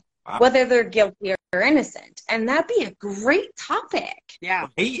tell whether they're guilty or innocent, and that'd be a great topic. Yeah.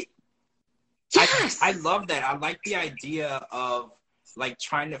 Hey, yes. I love that. I like the idea of like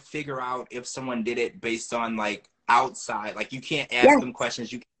trying to figure out if someone did it based on like outside, like you can't ask them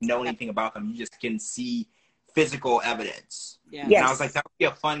questions, you can't know anything about them, you just can see physical evidence. And I was like, that would be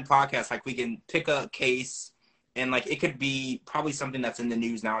a fun podcast. Like we can pick a case, and like it could be probably something that's in the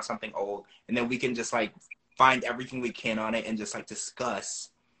news now or something old, and then we can just like find everything we can on it and just like discuss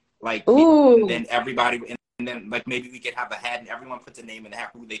like and then everybody, and then like maybe we could have a hat and everyone puts a name in the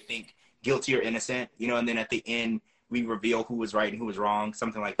hat who they think guilty or innocent, you know, and then at the end we reveal who was right and who was wrong,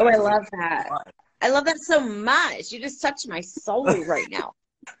 something like that. Oh, I love that. I love that so much. You just touched my soul right now.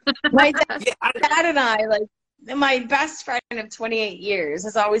 My dad and I, like, my best friend of 28 years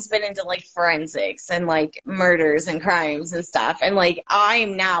has always been into, like, forensics and, like, murders and crimes and stuff. And, like,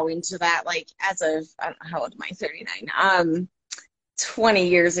 I'm now into that, like, as of, I don't know, how old am I? 39. 20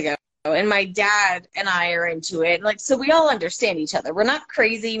 years ago. And my dad and I are into it. Like, so we all understand each other. We're not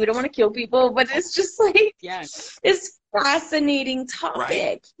crazy. We don't want to kill people, but it's just like, Yes, it's fascinating topic,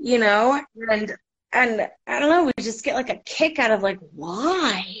 Right. you know? And I don't know, we just get like a kick out of like,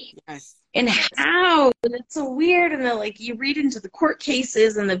 why? yes. And how? And it's so weird. And then like you read into the court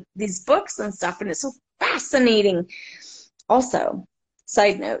cases and these books and stuff, and it's so fascinating. Also,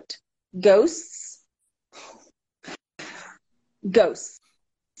 side note, ghosts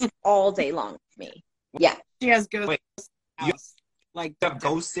all day long with me. Yeah. She has ghosts Wait, in the you house. Like have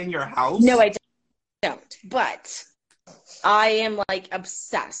ghosts in your house? No, I don't. But I am like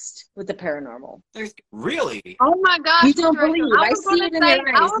obsessed with the paranormal. there's Really? Oh my gosh, You don't Rachel, believe. I see it in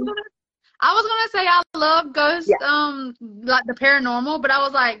your eyes. I was gonna say I love ghosts, Yeah. like the paranormal, but I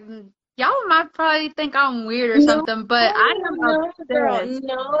was like, y'all might probably think I'm weird or No, something, but I am no, girl. obsessed.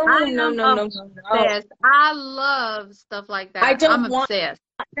 No. Obsessed. I love stuff like that. I don't I'm want obsessed.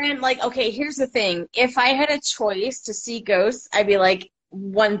 them. Like, okay, here's the thing. If I had a choice to see ghosts, I'd be like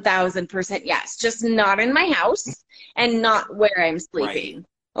 1000% yes. Just not in my house and not where I'm sleeping. Right.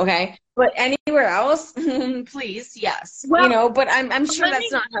 Okay, but anywhere else, please, yes. Well, you know, but I'm sure let that's me-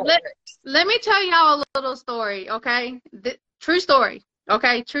 not how it let- works. Let me tell y'all a little story, okay? True story,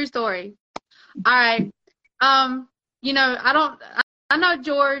 okay? True story. All right. You know, I know,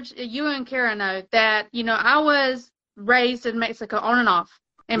 George, you and Kara know that, you know, I was raised in Mexico, on and off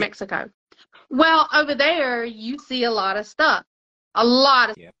in Mexico. Well, over there, you see a lot of stuff. A lot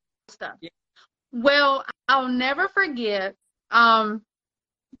of stuff. Yeah. Well, I'll never forget,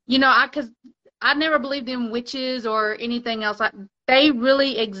 you know, because I never believed in witches or anything else. They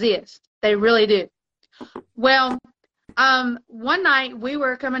really exist. They really do. Well, one night we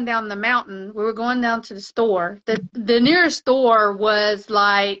were coming down the mountain. We were going down to the store. The nearest store was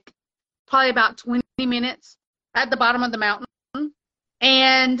like probably about 20 minutes at the bottom of the mountain.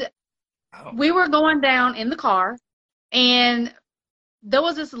 And we were going down in the car, and there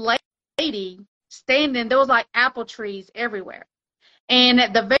was this lady standing. There was like apple trees everywhere. And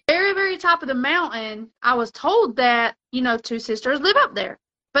at the very, very top of the mountain, I was told that, you know, two sisters live up there,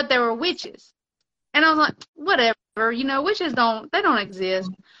 but they were witches. And I was like, whatever, you know, witches don't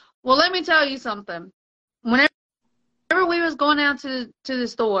exist. Well, let me tell you something. Whenever we was going down to the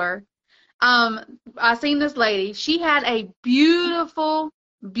store, I seen this lady. She had a beautiful,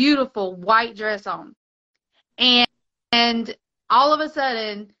 beautiful white dress on. And all of a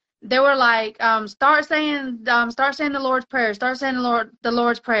sudden, they were like, start saying the Lord's Prayer, start saying the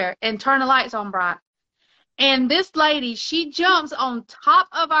Lord's Prayer, and turn the lights on bright. And this lady, she jumps on top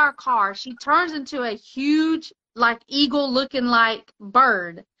of our car. She turns into a huge, like, eagle-looking like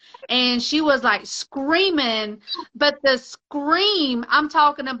bird. And she was like screaming, but the scream I'm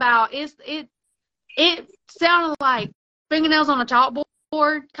talking about, it sounded like fingernails on a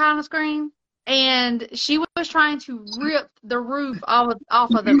chalkboard kind of scream. And she was trying to rip the roof off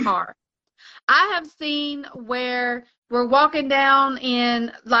of the car. I have seen where we're walking down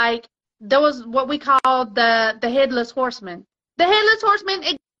in, like, there was what we call the headless horseman. The headless horseman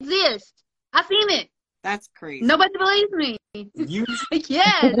exists. I've seen it. That's crazy. Nobody believes me.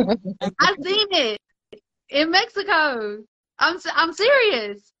 Yes, I've seen it in Mexico. I'm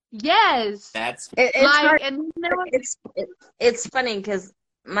serious. Yes. That's It's like, hard. and there was, It's funny because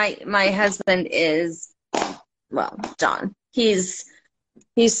my husband is, well, John. He's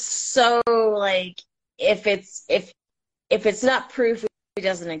so like, if it's not proof, it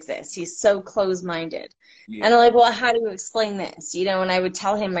doesn't exist. He's so closed-minded. Yeah. And I'm like, well, how do you explain this? You know, and I would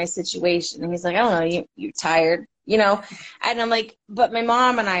tell him my situation, and he's like, I don't know, you're tired, you know. And I'm like, but my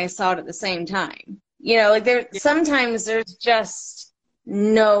mom and I saw it at the same time. You know, like sometimes there's just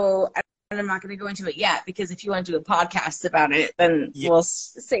no, and I'm not going to go into it yet, because if you want to do a podcast about it, then we'll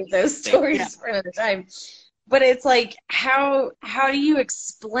save those stories for another time. But it's like, how do you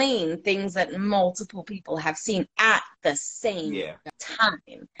explain things that multiple people have seen at the same time?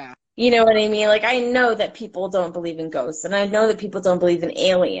 Yeah. You know what I mean? Like, I know that people don't believe in ghosts, and I know that people don't believe in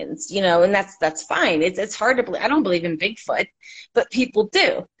aliens, you know, and that's fine. It's hard to believe. I don't believe in Bigfoot, but people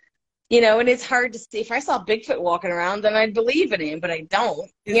do. You know, and it's hard to see. If I saw Bigfoot walking around, then I'd believe in him, but I don't.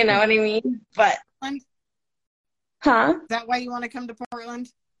 You know what I mean? But, huh? Is that why you want to come to Portland?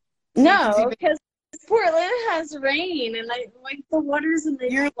 No, because Portland has rain, and like the water's in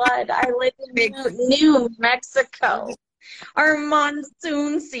the flood. I live in New Mexico. Our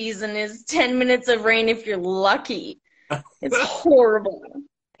monsoon season is 10 minutes of rain if you're lucky. It's horrible.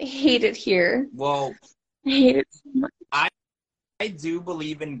 I hate it here. Well, I hate it so much. I do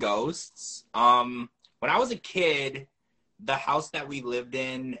believe in ghosts. When I was a kid, the house that we lived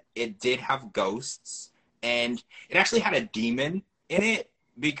in, it did have ghosts, and it actually had a demon in it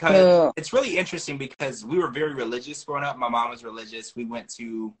because it's really interesting because we were very religious growing up. My mom was religious. We went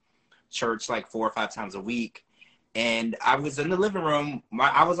to church like 4 or 5 times a week. And I was in the living room.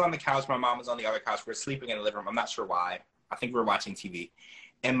 I was on the couch. My mom was on the other couch. We were sleeping in the living room. I'm not sure why. I think we were watching TV.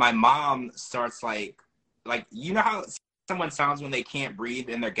 And my mom starts like, you know how someone sounds when they can't breathe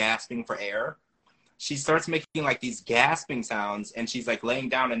and they're gasping for air? She starts making like these gasping sounds, and she's like laying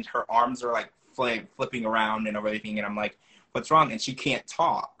down and her arms are like flipping around and everything. And I'm like, what's wrong? And she can't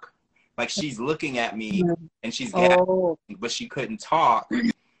talk. Like she's looking at me and she's gasping, but she couldn't talk.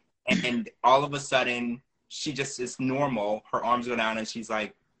 And all of a sudden, she just is normal. Her arms go down and she's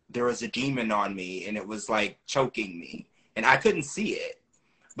like, there was a demon on me and it was like choking me. And I couldn't see it.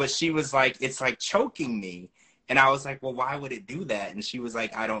 But she was like, it's like choking me. And I was like, well, why would it do that? And she was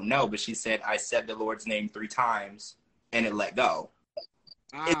like, I don't know. But she said, I said the Lord's name 3 times and it let go.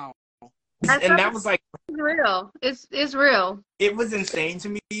 Wow. And that was like, it's real. It's real. It was insane to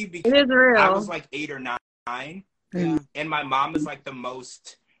me because it is real. I was like 8 or 9. Yeah. And my mom is like the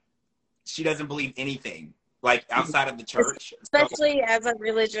most, she doesn't believe anything. Like outside of the church. Especially as a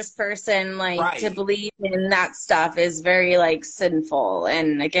religious person, like to believe in that stuff is very like sinful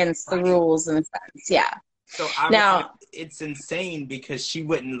and against the rules in a sense. Yeah. So now it's insane because she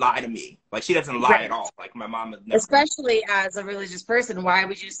wouldn't lie to me. Like she doesn't lie at all. Like my mom would never. Especially as a religious person, why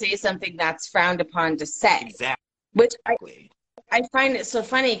would you say something that's frowned upon to say? Exactly. Which I find it so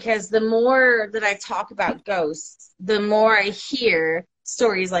funny because the more that I talk about ghosts, the more I hear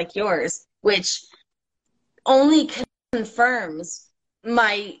stories like yours, which only confirms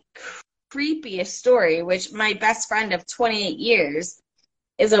my creepiest story, which my best friend of 28 years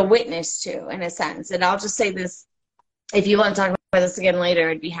is a witness to, in a sense. And I'll just say this, if you want to talk about this again later,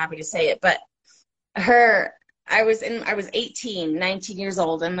 I'd be happy to say it. But I was 18, 19 years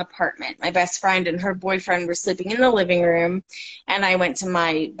old in an apartment. My best friend and her boyfriend were sleeping in the living room, and I went to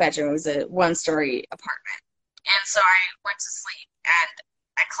my bedroom. It was a 1-story apartment. And so I went to sleep, and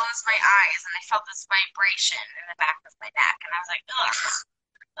I closed my eyes and I felt this vibration in the back of my neck, and I was like,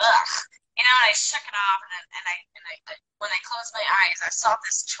 ugh, you know. And I shook it off, and I when I closed my eyes, I saw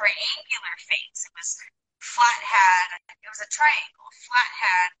this triangular face. It was flat head. It was a triangle, flat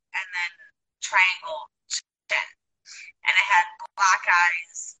head, and then triangle chin, and it had black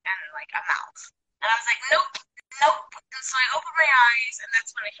eyes and like a mouth. And I was like, nope. And so I opened my eyes, and that's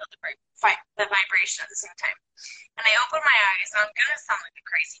when I felt the vibration at the same time. And I opened my eyes, and I'm going to sound like a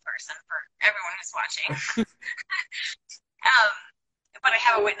crazy person for everyone who's watching. But I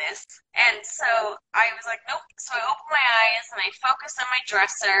have a witness. And so I was like, nope. So I opened my eyes, and I focused on my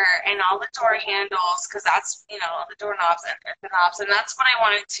dresser and all the door handles, because that's, all the doorknobs and the knobs. And that's what I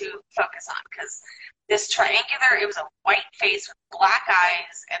wanted to focus on, because this triangular, it was a white face with black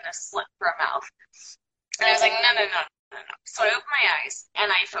eyes and a slit for a mouth. And I was like, no. So I opened my eyes,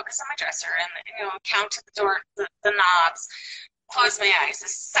 and I focused on my dresser and, counted the door, the knobs, closed my eyes. The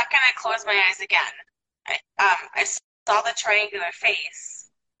second I closed my eyes again, I saw the triangular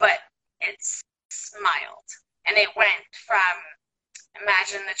face, but it smiled. And it went from,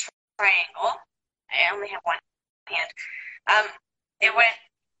 imagine the triangle. I only have one hand. It went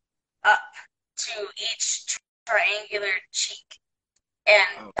up to each triangular cheek,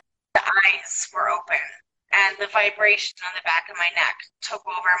 and the eyes were open. And the vibration on the back of my neck took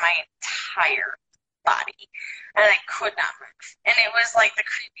over my entire body. And I could not move. And it was like the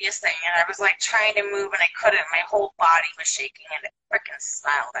creepiest thing. And I was like trying to move, and I couldn't. My whole body was shaking, and it freaking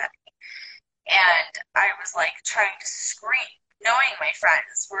smiled at me. And I was like trying to scream, knowing my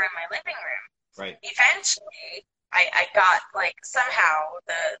friends were in my living room. Right. Eventually, I got like somehow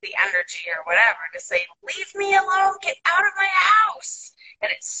the energy or whatever to say, leave me alone, get out of my house.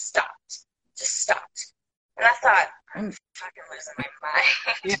 And it stopped. Just stopped. And I thought, I'm fucking losing my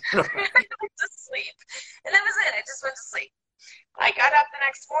mind. I went to sleep. And that was it. I just went to sleep. I got up the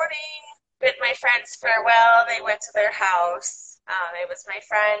next morning, bid my friends farewell. They went to their house. It was my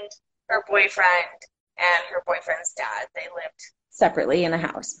friend, her boyfriend, and her boyfriend's dad. They lived separately in a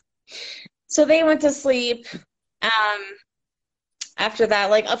house. So they went to sleep. After that,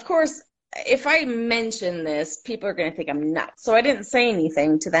 like, of course, if I mention this, people are going to think I'm nuts. So I didn't say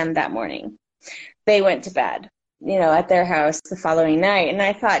anything to them that morning. They went to bed, at their house the following night. And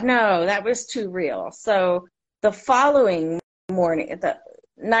I thought, no, that was too real. So the following morning, the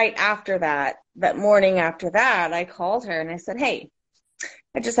night after that morning after that, I called her and I said, hey,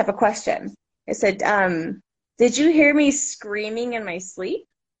 I just have a question. I said, did you hear me screaming in my sleep?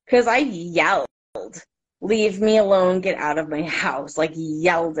 Because I yelled, leave me alone, get out of my house, like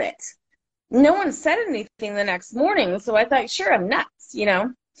yelled it. No one said anything the next morning. So I thought, sure, I'm nuts,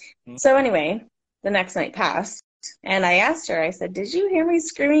 So anyway, the next night passed, And I asked her, I said, did you hear me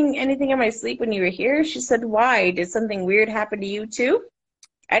screaming anything in my sleep when you were here? She said, why? Did something weird happen to you too?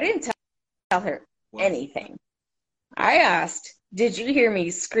 I didn't tell her anything. I asked, did you hear me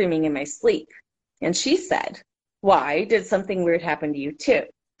screaming in my sleep? And she said, why? Did something weird happen to you too?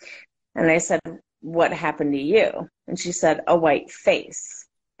 And I said, what happened to you? And she said, a white face.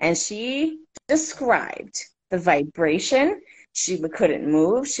 And she described the vibration. She couldn't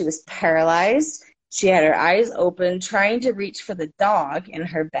move. She was paralyzed. She had her eyes open, trying to reach for the dog in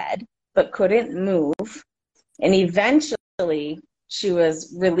her bed, but couldn't move. And eventually, she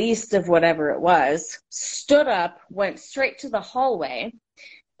was released of whatever it was, stood up, went straight to the hallway.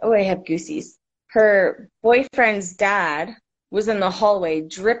 Oh, I have goosies. Her boyfriend's dad was in the hallway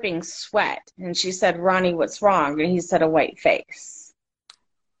dripping sweat. And she said, Ronnie, what's wrong? And he said, a white face.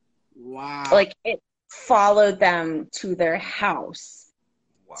 Wow. Like, it followed them to their house.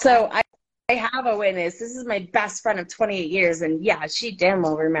 Wow. So I have a witness. This is my best friend of 28 years. And yeah, she damn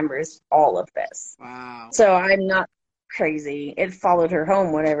well remembers all of this. Wow. So I'm not crazy. It followed her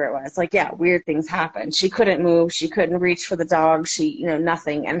home, whatever it was. Like, yeah, weird things happened. She couldn't move. She couldn't reach for the dog. She,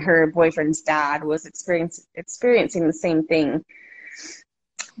 nothing. And her boyfriend's dad was experiencing the same thing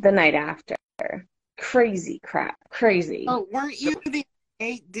the night after. Crazy crap. Crazy. Oh, weren't you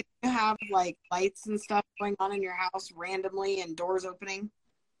did you have like lights and stuff going on in your house randomly and doors opening?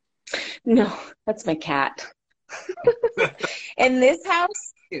 No, that's my cat. In this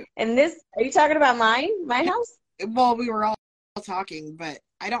house? Are you talking about mine? My house? Well, we were all talking, but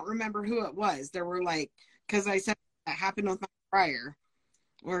I don't remember who it was. There were because I said that happened with my prior.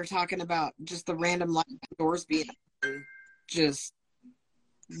 We were talking about just the random light doors being just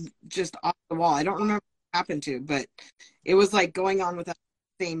off the wall. I don't remember what happened to, but it was like going on without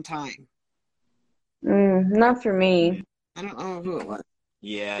the same time. Not for me. I don't know who it was.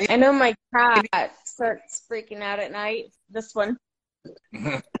 Yeah. I know my cat starts freaking out at night. This one.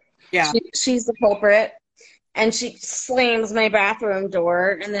 Yeah. She's the culprit. And she slams my bathroom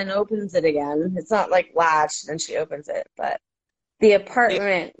door and then opens it again. It's not like latched and she opens it. But the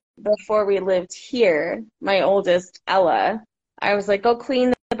apartment before we lived here, my oldest, Ella, I was like, go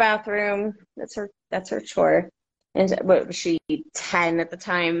clean the bathroom. That's her chore. And what was she, 10 at the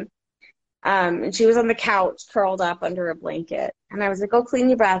time? And she was on the couch curled up under a blanket. And I was like, go clean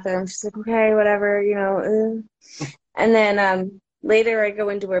your bathroom. She's like, okay, whatever, And then later I go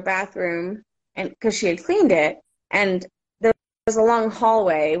into her bathroom, and because she had cleaned it, and there was a long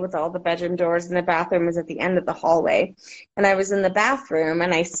hallway with all the bedroom doors, and the bathroom was at the end of the hallway. And I was in the bathroom,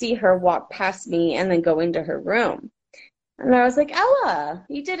 and I see her walk past me and then go into her room. And I was like, Ella,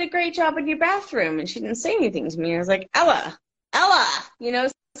 you did a great job in your bathroom. And she didn't say anything to me. I was like, Ella,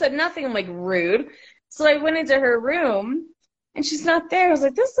 said nothing. I'm like, rude. So I went into her room, and she's not there. I was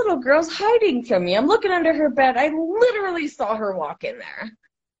like, this little girl's hiding from me. I'm looking under her bed. I literally saw her walk in there.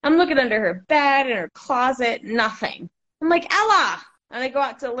 I'm looking under her bed, in her closet, nothing. I'm like, Ella! And I go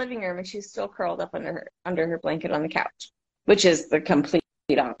out to the living room, and she's still curled up under her blanket on the couch, which is the complete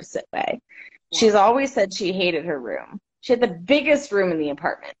opposite way. She's always said she hated her room. She had the biggest room in the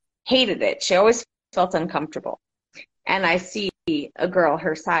apartment. Hated it. She always felt uncomfortable. And I see a girl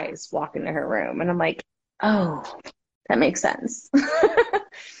her size walk into her room, and I'm like, oh, that makes sense.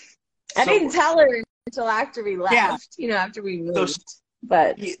 I didn't tell her until after we left, after we moved.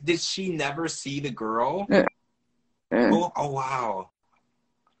 But did she never see the girl? Oh, wow.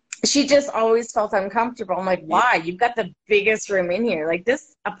 She just always felt uncomfortable. I'm like, why? You've got the biggest room in here. Like,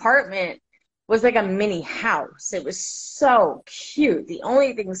 this apartment was like a mini house. It was so cute. The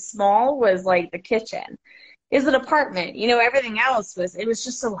only thing small was like the kitchen. Is an apartment. Everything else it was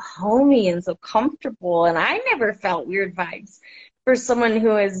just so homey and so comfortable. And I never felt weird vibes for someone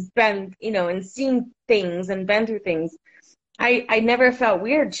who has been, and seen things and been through things. I never felt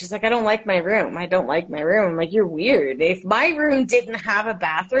weird. She's like, I don't like my room. I don't like my room. I'm like, you're weird. If my room didn't have a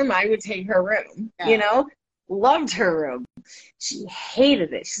bathroom, I would take her room, Loved her room. She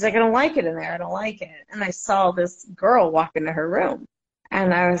hated it. She's like, I don't like it in there. I don't like it. And I saw this girl walk into her room.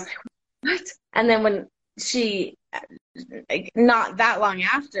 And I was like, what? And then when she, not that long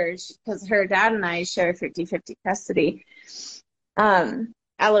after, because her dad and I share 50-50 custody,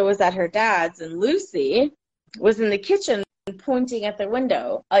 Ella was at her dad's, and Lucy was in the kitchen pointing at the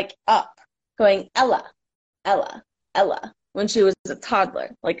window, like up, going, Ella, Ella, Ella, when she was a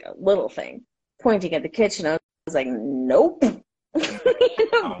toddler, like a little thing, pointing at the kitchen. I was like, nope.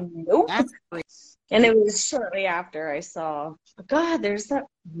 Nope. That's great. And it was shortly after I saw, oh God, there's that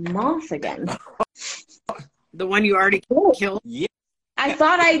moth again. The one you already killed? Yeah. I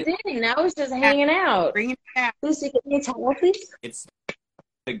thought I did, and now it's just hanging out. Bring it back. Lucy, get me a towel, please. It's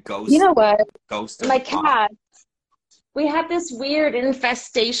the ghost. You know what? Ghost of my cat we had this weird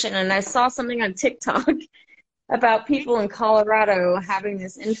infestation, and I saw something on TikTok about people in Colorado having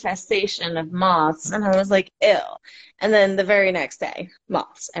this infestation of moths, and I was like, ew. And then the very next day,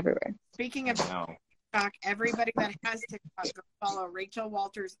 moths everywhere. Speaking of TikTok, everybody that has TikTok, go follow Rachel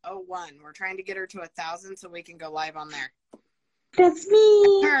Walters 01. We're trying to get her to 1,000 so we can go live on there. That's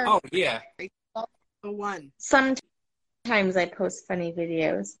me. Her, Oh, yeah. Rachel Walters 01. Sometimes I post funny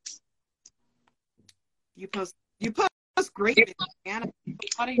videos. You post great videos, Anna.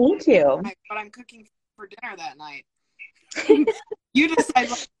 Thank you. What I'm cooking for dinner that night. You decide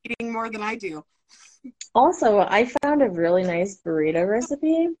what I'm eating more than I do. Also, I found a really nice burrito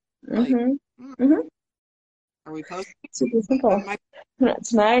recipe. Are we posting? Super simple. Not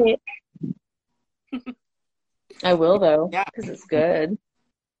tonight. I will, though, because it's good.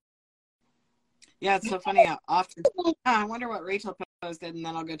 Yeah, it's so funny how often I wonder what Rachel posted, and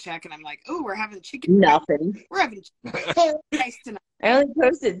then I'll go check, and I'm like, oh, we're having chicken. Nothing. We're having chicken rice tonight. I only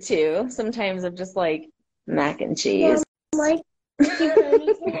posted 2. Sometimes I'm just like mac and cheese. Thank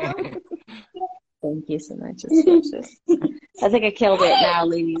you so much. It's delicious. I think I killed it now,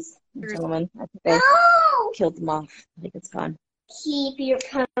 ladies and gentlemen. I think I killed the moth. I think it's gone. Keep your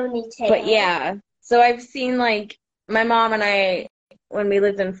ponytail. But yeah, so I've seen like my mom and I, when we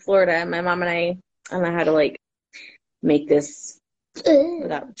lived in Florida, my mom and I don't know how to like make this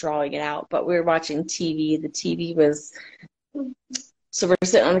without drawing it out, but we were watching TV. The TV was, so we're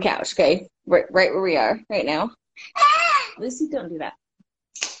sitting on the couch, okay? Right where we are right now. Lucy, don't do that.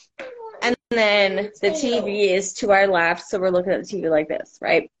 And then the TV is to our left, so we're looking at the TV like this,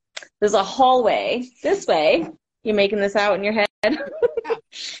 right? There's a hallway this way. You making this out in your head?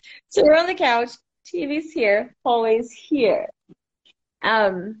 So we're on the couch. TV's here. Hallway's here.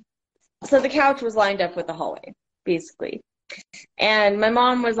 So the couch was lined up with the hallway, basically. And my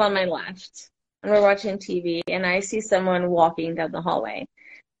mom was on my left, and we're watching TV, and I see someone walking down the hallway.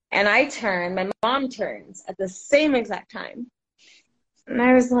 And I turn, my mom turns at the same exact time. And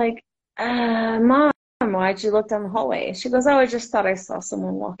I was like, Mom, why'd you look down the hallway? She goes, oh, I just thought I saw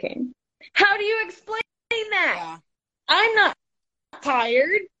someone walking. How do you explain that? Yeah. I'm not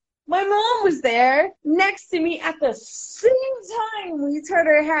tired. My mom was there next to me at the same time we turned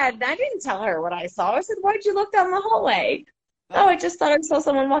her head. And I didn't tell her what I saw. I said, why'd you look down the hallway? Oh, I just thought I saw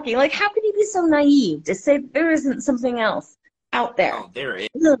someone walking. Like, how could you be so naive to say there isn't something else out there? Oh, there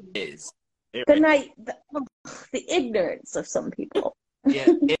is. The ignorance of some people. Yeah.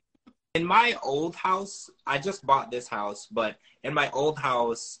 In my old house, I just bought this house, but in my old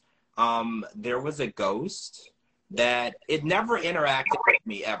house, there was a ghost that it never interacted with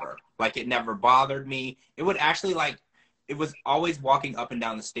me ever. Like, it never bothered me. It would actually, like, it was always walking up and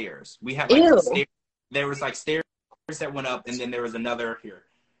down the stairs. We had, like, stairs. There was, like, stairs that went up, and then there was another here.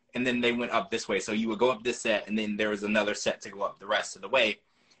 And then they went up this way. So you would go up this set, and then there was another set to go up the rest of the way.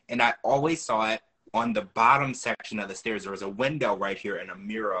 And I always saw it on the bottom section of the stairs. There was a window right here and a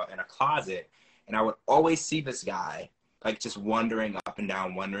mirror and a closet. And I would always see this guy, like, just wandering up and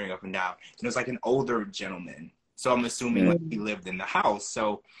down, wandering up and down. And it was like an older gentleman. So I'm assuming like he lived in the house.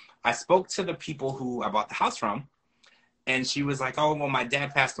 So I spoke to the people who I bought the house from, and she was like, oh, well, my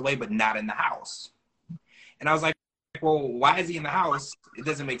dad passed away, but not in the house. And I was like, well, why is he in the house? It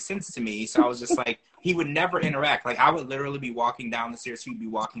doesn't make sense to me. So I was just like, he would never interact. Like, I would literally be walking down the stairs. He would be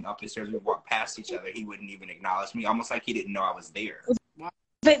walking up the stairs. We would walk past each other. He wouldn't even acknowledge me, almost like he didn't know I was there.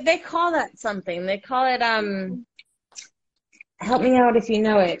 But they call that something. They call it, help me out if you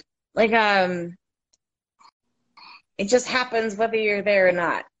know it. Like, it just happens whether you're there or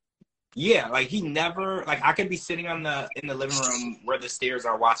not. Yeah, like, he never, like, I could be sitting in the living room where the stairs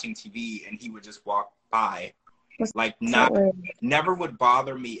are watching TV, and he would just walk by. Like, never would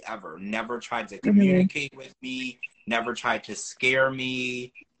bother me ever. Never tried to communicate with me. Never tried to scare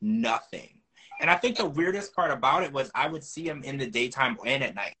me. Nothing. And I think the weirdest part about it was I would see him in the daytime and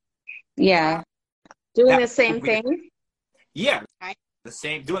at night. Yeah. Doing the same thing? Yeah.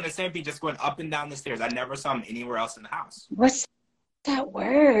 Doing the same thing, just going up and down the stairs. I never saw him anywhere else in the house. What's that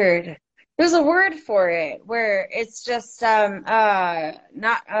word? There's a word for it where it's just I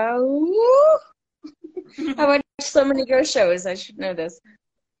watch so many ghost shows. I should know this.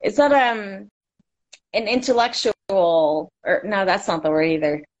 It's not an intellectual, or no, that's not the word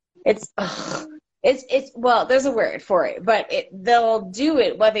either. It's well, there's a word for it, but they'll do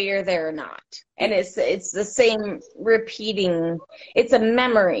it whether you're there or not, and it's the same repeating. It's a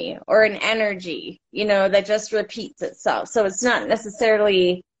memory or an energy, that just repeats itself. So it's not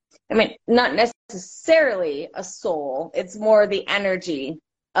necessarily, not necessarily a soul. It's more the energy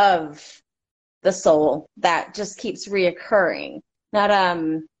of the soul that just keeps reoccurring. Not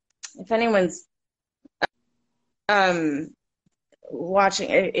if anyone's watching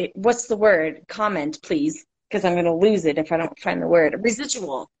it. What's the word? Comment, please, because I'm going to lose it if I don't find the word. A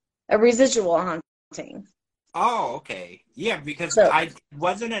residual haunting. Oh, okay. Yeah, because So, it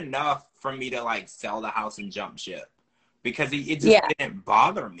wasn't enough for me to like sell the house and jump ship because it just yeah, didn't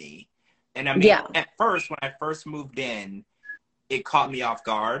bother me. And I mean, yeah, at first, when I first moved in, it caught me off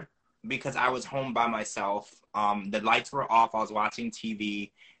guard because I was home by myself. The lights were off. I was watching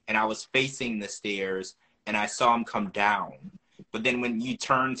TV and I was facing the stairs and I saw him come down. But then when you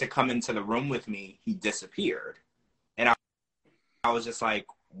turned to come into the room with me, he disappeared. And I was just like,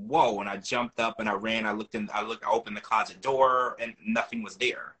 whoa. And I jumped up and I ran. I opened the closet door and nothing was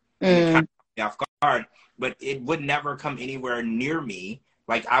there. And it kind of caught me off guard, but it would never come anywhere near me.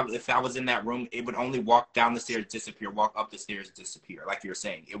 Like if I was in that room, it would only walk down the stairs, disappear, walk up the stairs, disappear. Like you're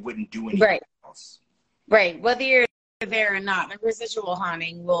saying, it wouldn't do anything else. Right. Whether you're there or not, a residual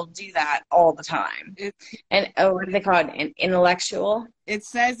haunting will do that all the time. And what do they call it? An intellectual? It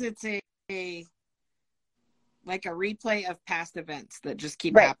says it's like a replay of past events that just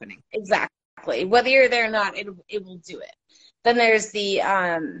keep happening. Exactly. Whether you're there or not, it will do it. Then there's the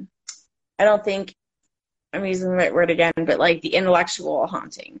I don't think I'm using the right word again, but like the intellectual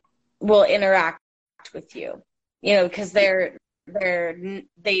haunting will interact with you. You know, because they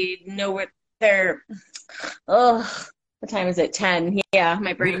know what they're. Oh, what time is it? 10. Yeah,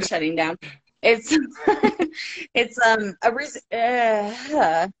 my brain's shutting down. It's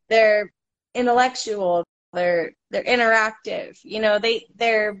they're intellectual. They're interactive. You know,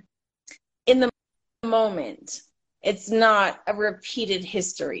 they're in the moment. It's not a repeated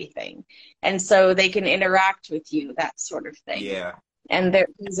history thing. And so they can interact with you, that sort of thing. Yeah. And there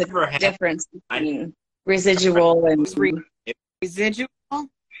is a difference between residual and residual,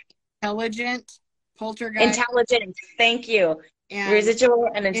 intelligent, poltergeist. Intelligent, thank you. And residual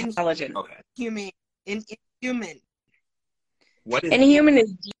and intelligent. Okay. Inhuman. What is Inhuman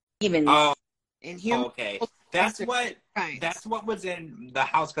is demons. Oh, Inhuman. okay. That's what was in the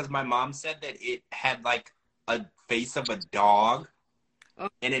house because my mom said that it had like a face of a dog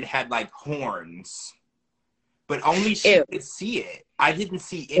and it had like horns. But only she could see it. I didn't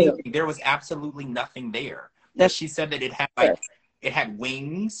see anything. Ew. There was absolutely nothing there. But she said that it had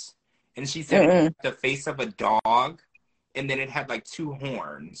wings, and she said it had the face of a dog, and then it had like 2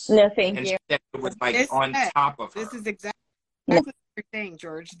 horns. No, thank and you. She said it was like on top of her. This is exactly what you're saying,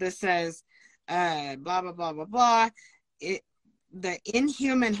 George. This says, blah blah blah blah blah. The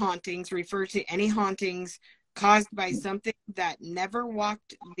inhuman hauntings refer to any hauntings caused by something that never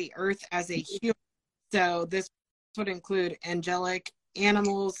walked the earth as a human. So this would include angelic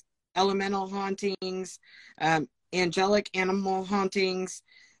animals, elemental hauntings, angelic animal hauntings,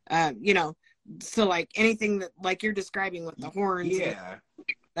 you know, so like anything that like you're describing with the horns. Yeah.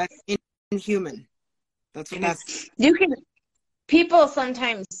 That's inhuman. That's what that's. You can. People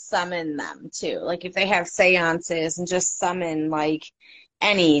sometimes summon them too. Like if they have seances and just summon like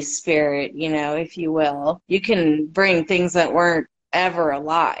any spirit, you know, if you will. You can bring things that weren't ever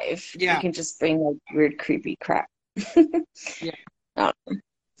alive. Yeah. You can just bring like weird, creepy crap. Yeah.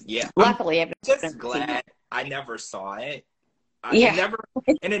 Yeah. Luckily, I'm just glad I never saw it. It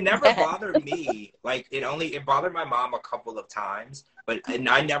never bothered me. Like it bothered my mom a couple of times, but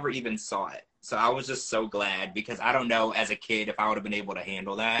I never even saw it. So I was just so glad because I don't know as a kid if I would have been able to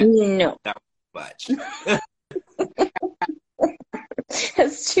handle that. No. That was too much.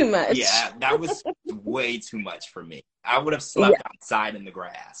 That's too much. Yeah, that was way too much for me. I would have slept outside in the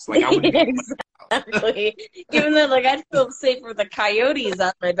grass. Like I wouldn't exactly. Even though like I'd feel safe with the coyotes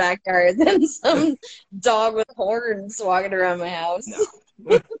out my backyard than some dog with horns walking around my house.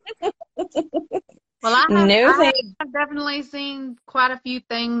 No. Well, I have definitely seen quite a few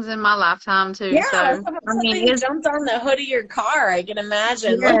things in my lifetime too. Yeah, so I mean, it jumped on the hood of your car. I can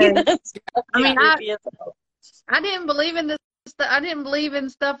imagine. Yeah. I mean, I didn't believe in this. I didn't believe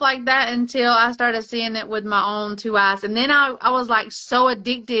in stuff like that until I started seeing it with my own 2 eyes, and then I was like so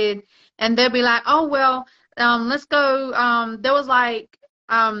addicted. And they'll be like, "Oh well, let's go." There was like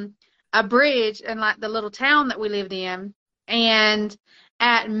a bridge in like the little town that we lived in, and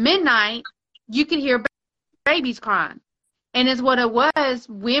at midnight you could hear babies crying, and it's what it was.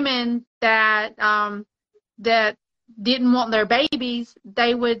 Women that that didn't want their babies,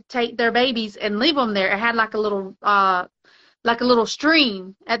 they would take their babies and leave them there. It had like a little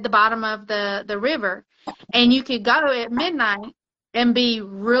stream at the bottom of the river, and you could go at midnight and be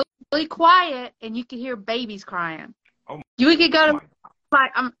really quiet, and you could hear babies crying. You could go to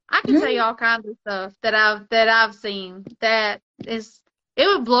like I can tell you all kinds of stuff that I've seen that it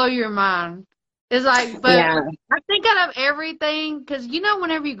would blow your mind. It's like, but Yeah. I think out of everything, because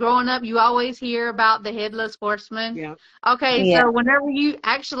whenever you're growing up, you always hear about the headless horseman. Yeah. Okay, Yeah. so whenever you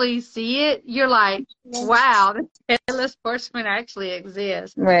actually see it, you're like, wow, the headless horseman actually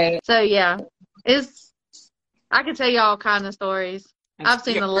exists. Right. So yeah, I can tell you all kind of stories. I've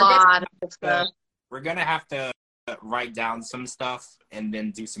seen Yeah, a lot of stuff. We're gonna have to write down some stuff and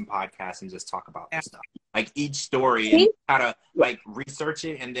then do some podcasts and just talk about this stuff. Like each story and how to like research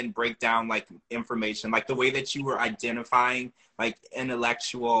it and then break down like information, like the way that you were identifying like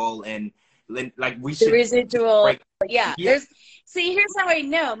intellectual and like we should the residual. break, yeah. Here's how I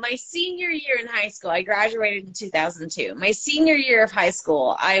know. My senior year in high school, I graduated in 2002. My senior year of high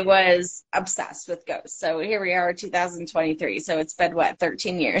school, I was obsessed with ghosts. So here we are, 2023. So it's been, what,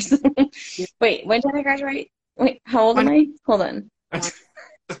 13 years? Wait, when did I graduate? Wait, how old am I? Hold on.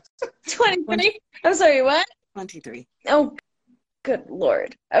 23? I'm sorry, what? 23. Oh, good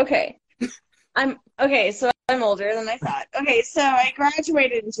Lord. Okay. So I'm older than I thought. Okay, so I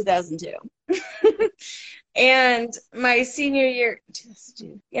graduated in 2002. And my senior year,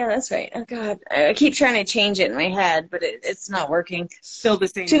 2002. Yeah, that's right. Oh God, I keep trying to change it in my head, but it's not working. Still the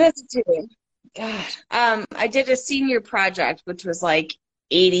same. 2002. God. I did a senior project, which was like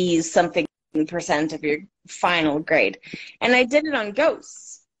 80-something% of your final grade. And I did it on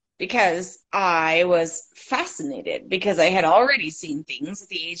ghosts because I was fascinated because I had already seen things at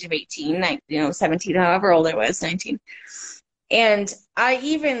the age of 18, 17, however old I was, 19. And I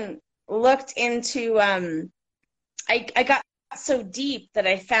even looked into, I got so deep that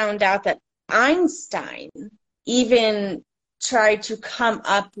I found out that Einstein even tried to come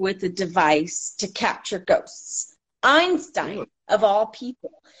up with a device to capture ghosts. Einstein, of all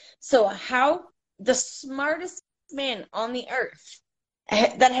people. So how the smartest man on the earth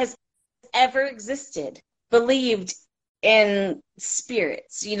that has ever existed believed in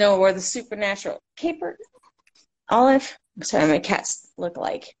spirits, or the supernatural. Caper, Olive, I'm sorry, my cats look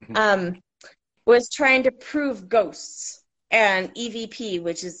like, was trying to prove ghosts and EVP,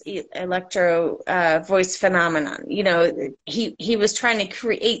 which is electro voice phenomenon. He was trying to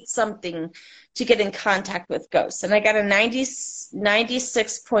create something to get in contact with ghosts. And I got a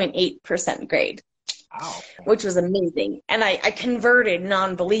 96.8% grade. Wow. Which was amazing. And I converted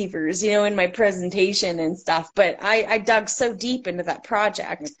non-believers, in my presentation and stuff. But I dug so deep into that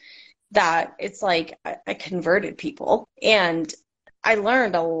project that it's like I converted people. And I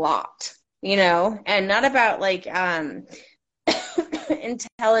learned a lot, and not about like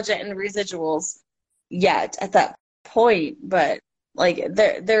intelligent and residuals yet at that point. But like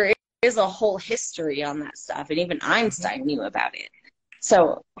there is a whole history on that stuff. And even Einstein knew about it.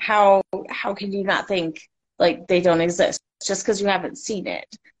 So how can you not think like they don't exist just because you haven't seen it?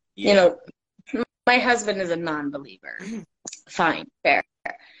 Yeah. My husband is a non-believer. Fine, fair.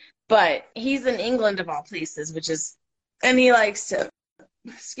 But he's in England of all places, and he likes to,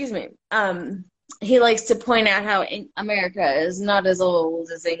 he likes to point out how America is not as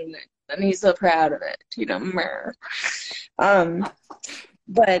old as England, and he's so proud of it,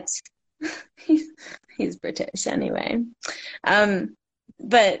 but he's British anyway.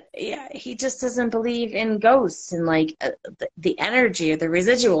 But yeah, he just doesn't believe in ghosts and like the energy or the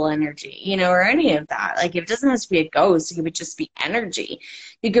residual energy, or any of that. Like it doesn't have to be a ghost; it could just be energy.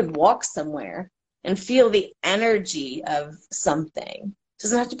 You could walk somewhere and feel the energy of something. It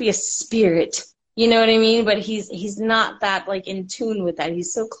doesn't have to be a spirit. You know what I mean? But he's not that like in tune with that.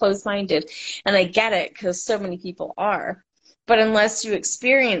 He's so close-minded, and I get it because so many people are. But unless you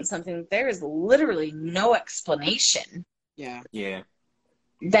experience something, there is literally no explanation. Yeah. Yeah.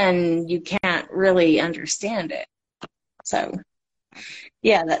 Then you can't really understand it. So,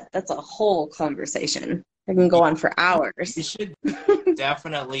 yeah, that's a whole conversation. I can go on for hours. You should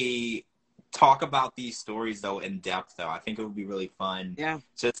definitely talk about these stories, though, in depth, though. I think it would be really fun. Yeah.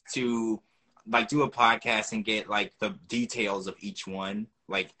 Just to, like, do a podcast and get, like, the details of each one.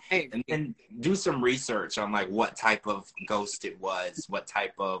 Like, and then do some research on, like, what type of ghost it was, what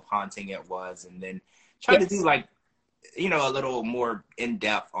type of haunting it was, and then try to do, like, a little more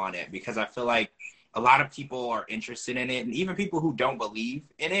in-depth on it, because I feel like a lot of people are interested in it, and even people who don't believe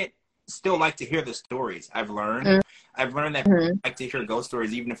in it still like to hear the stories. I've learned that people like to hear ghost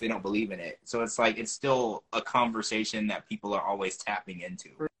stories even if they don't believe in it. So it's like it's still a conversation that people are always tapping into.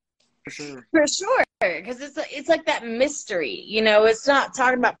 For sure. For sure, because it's like that mystery. It's not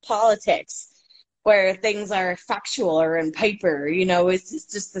talking about politics where things are factual or in paper. It's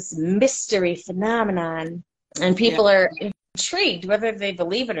just this mystery phenomenon. And people are intrigued, whether they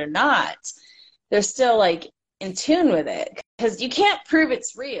believe it or not. They're still like in tune with it, because you can't prove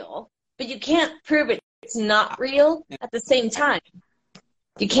it's real, but you can't prove it's not real at the same time.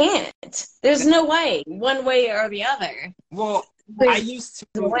 You can't. There's no way, one way or the other. Well, There's I used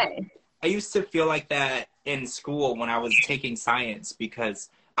no way. to feel like that in school when I was taking science, because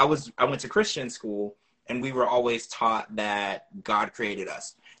I went to Christian school and we were always taught that God created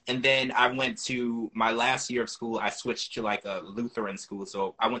us. And then I went to my last year of school, I switched to like a Lutheran school.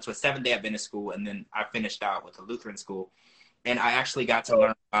 So I went to a 7-day Adventist school, and then I finished out with a Lutheran school. And I actually got to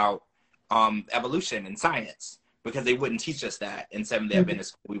learn about evolution and science, because they wouldn't teach us that in 7-day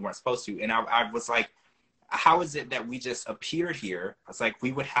Adventist school. We weren't supposed to. And I was like, how is it that we just appeared here? I was like,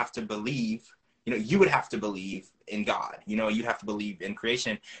 we would have to believe, you would have to believe in God. You'd have to believe in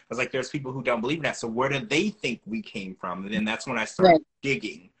creation. I was like, there's people who don't believe in that. So where do they think we came from? And then that's when I started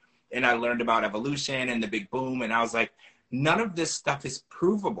digging, and I learned about evolution and the big boom. And I was like, none of this stuff is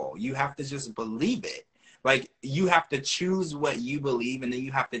provable. You have to just believe it. Like, you have to choose what you believe, and then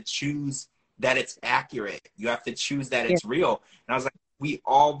you have to choose that it's accurate. You have to choose that it's real. And I was like, we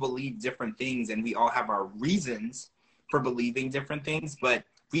all believe different things, and we all have our reasons for believing different things, but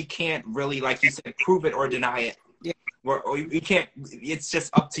we can't really, like you said, prove it or deny it. Yeah. Or you can't, it's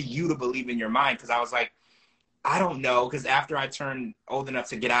just up to you to believe in your mind. Because I was like, I don't know. Because after I turned old enough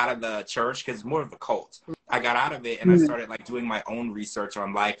to get out of the church, because more of a cult, I got out of it, and I started like doing my own research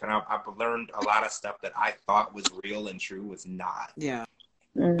on life. And I've learned a lot of stuff that I thought was real and true was not. Yeah.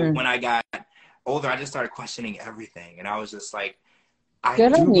 But when I got older, I just started questioning everything. And I was just like, I do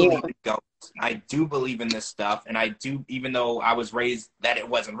believe in ghosts. I do believe in this stuff. And I do, even though I was raised that it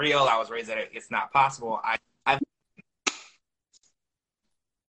wasn't real, I was raised that it's not possible. I've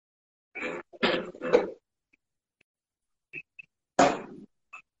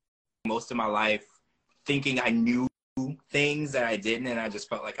most of my life thinking I knew things that I didn't, and I just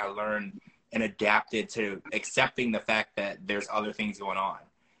felt like I learned and adapted to accepting the fact that there's other things going on.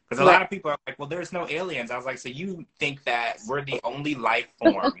 Because a lot of people are like, well, there's no aliens. I was like, so you think that we're the only life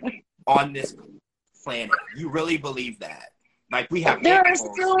form on this planet? You really believe that? Like, we have There are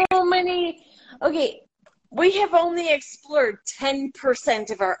so many. Okay, we have only explored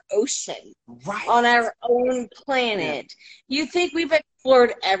 10% of our ocean on our own planet. You think we've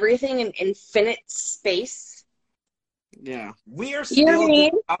explored everything in infinite space? Yeah. We are still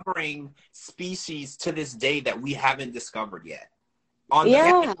discovering species to this day that we haven't discovered yet. On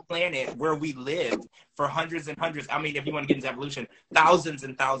the planet where we lived for hundreds and hundreds, I mean, if you want to get into evolution, thousands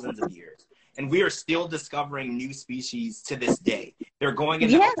and thousands of years. And we are still discovering new species to this day. They're going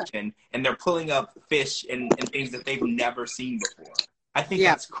in the ocean, and they're pulling up fish and things that they've never seen before. I think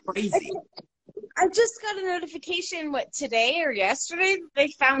that's crazy. I just got a notification, today or yesterday, that they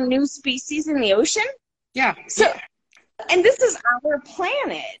found new species in the ocean? Yeah. So, and this is our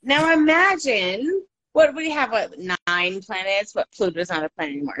planet. Now imagine... What we have, 9 planets, but Pluto's not a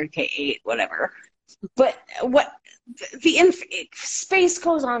planet anymore. Okay, 8, whatever. But space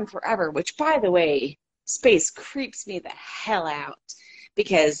goes on forever, which, by the way, space creeps me the hell out,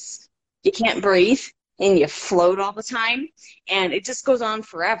 because you can't breathe and you float all the time, and it just goes on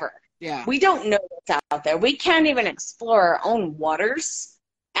forever. Yeah. We don't know what's out there. We can't even explore our own waters,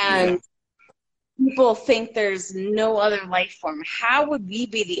 and people think there's no other life form. How would we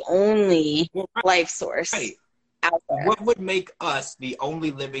be the only life source out there? What would make us the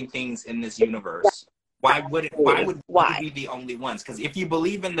only living things in this universe? Why would we be the only ones? Because if you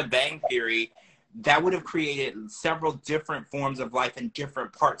believe in the Bang Theory, that would have created several different forms of life in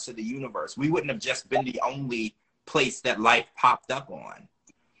different parts of the universe. We wouldn't have just been the only place that life popped up on.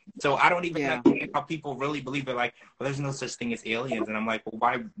 So I don't even understand how people really believe it. Like, well, there's no such thing as aliens. And I'm like, well,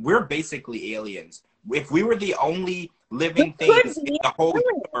 why? We're basically aliens. If we were the only living things in the whole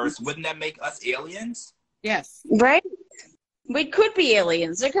universe, wouldn't that make us aliens? Yes. Right? We could be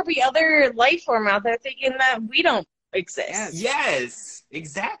aliens. There could be other life form out there thinking that we don't exist. Yes,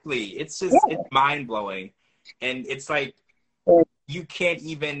 exactly. It's just, it's mind-blowing. And it's like, you can't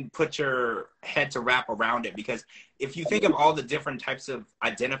even put your head to wrap around it, because if you think of all the different types of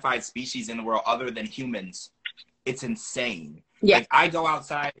identified species in the world other than humans, it's insane. Yeah. Like, I go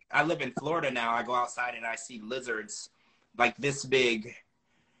outside, I live in Florida now, I go outside and I see lizards like this big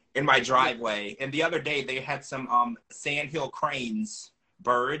in my driveway. And the other day they had some sandhill cranes,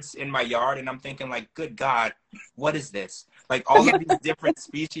 birds, in my yard, and I'm thinking, like, good God, what is this? Like, all of these different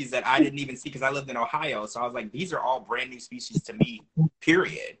species that I didn't even see, because I lived in Ohio. So I was like, these are all brand new species to me,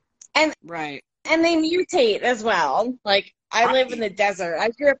 period. And and they mutate as well. Like, I live in the desert. I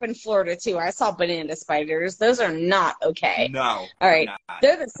grew up in Florida too. I saw banana spiders. Those are not okay. No. All right.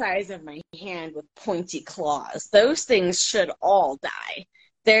 They're the size of my hand with pointy claws. Those things should all die.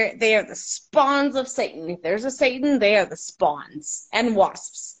 They are the spawns of Satan. If there's a Satan, they are the spawns. And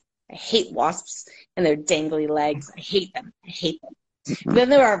wasps. I hate wasps and their dangly legs. I hate them. I hate them. Then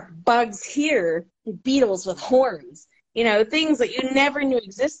there are bugs here, beetles with horns, you know, things that you never knew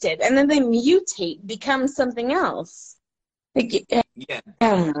existed. And then they mutate, become something else. Like, Yeah, I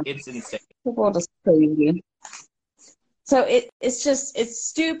don't know. it's insane. The world is crazy. So it's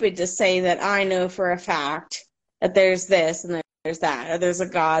stupid to say that I know for a fact that there's this and there's that, or there's a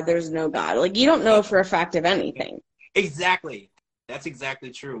God, there's no God. Like, you don't know for a fact of anything. Exactly. That's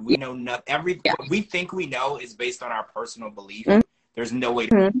exactly true. We know nothing. What we think we know is based on our personal belief. Mm-hmm. There's no way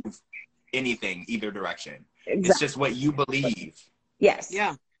to prove anything either direction. Exactly. It's just what you believe. Yes.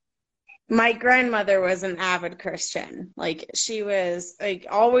 Yeah. My grandmother was an avid Christian. Like, she was like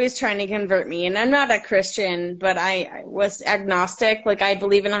always trying to convert me. And I'm not a Christian, but I was agnostic. Like, I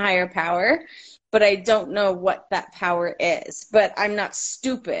believe in a higher power, but I don't know what that power is. But I'm not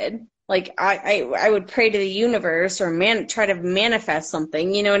stupid. Like, I would pray to the universe or try to manifest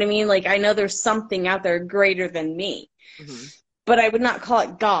something. You know what I mean? Like, I know there's something out there greater than me. Mm-hmm. But I would not call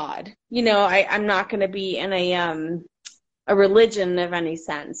it God. You know, I'm not going to be in a religion of any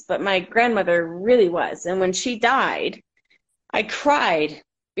sense, but my grandmother really was. And when she died, I cried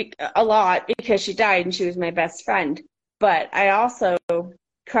a lot because she died and she was my best friend. But I also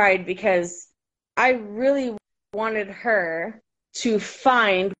cried because I really wanted her to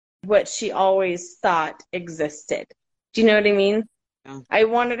find what she always thought existed. Do you know what I mean? Yeah. I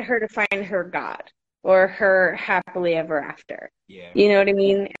wanted her to find her God or her happily ever after. Yeah. You know what I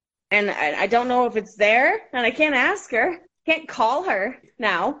mean? And I don't know if it's there, and I can't ask her. Can't call her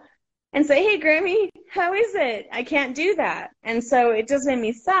now and say, hey, Grammy, how is it? I can't do that. And so it just made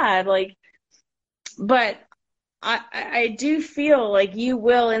me sad. Like, but I do feel like you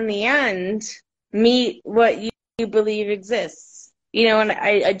will, in the end, meet what you believe exists. You know, and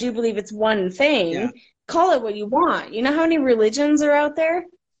I do believe it's one thing. Yeah. Call it what you want. You know how many religions are out there?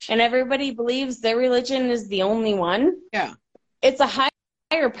 And everybody believes their religion is the only one? Yeah. It's a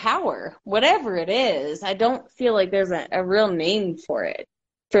higher power, whatever it is. I don't feel like there's a real name for it,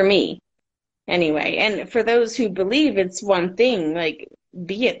 for me anyway. And for those who believe it's one thing, like,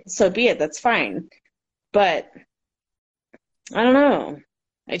 be it, that's fine. But I don't know,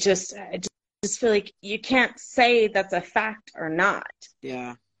 I just feel like you can't say that's a fact or not.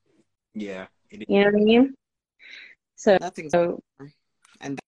 Yeah it is. You know what I mean? So nothing's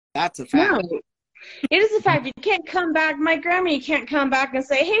and that's a fact. No. It is a fact. You can't come back. My grandma, you can't come back and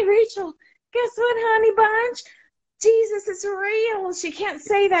say, hey, Rachel, guess what, honey bunch? Jesus is real. She can't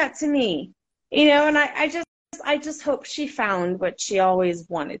say that to me. You know, and I just hope she found what she always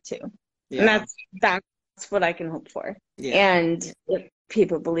wanted to. Yeah. And that's what I can hope for. Yeah. And if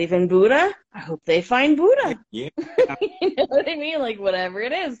people believe in Buddha, I hope they find Buddha. Yeah. You know what I mean? Like, whatever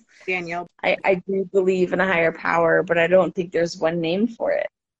it is. Danielle. I do believe in a higher power, but I don't think there's one name for it.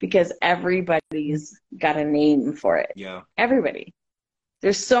 Because everybody's got a name for it. Yeah. Everybody.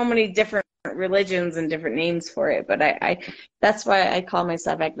 There's so many different religions and different names for it. But I that's why I call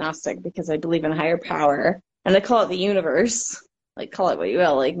myself agnostic, because I believe in a higher power. And I call it the universe. Like, call it what you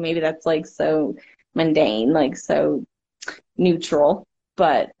will. Like, maybe that's, like, so mundane, like, so neutral.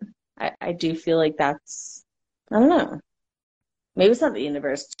 But I do feel like that's, I don't know. Maybe it's not the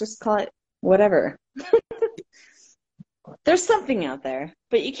universe. Just call it whatever. There's something out there,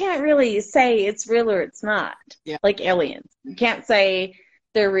 but you can't really say it's real or it's not. Yeah. Like aliens. You can't say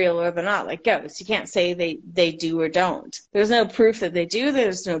they're real or they're not, like ghosts. You can't say they do or don't. There's no proof that they do.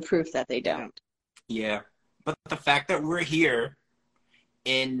 There's no proof that they don't. Yeah. But the fact that we're here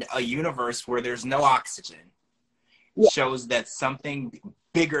in a universe where there's no oxygen shows that something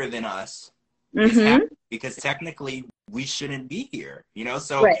bigger than us is happening, because technically we shouldn't be here, you know?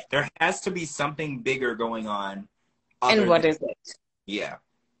 So there has to be something bigger going on. And what is it? Yeah.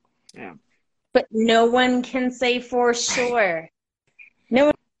 Yeah. But no one can say for sure.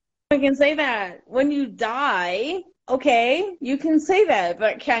 No one can say that. When you die, okay, you can say that,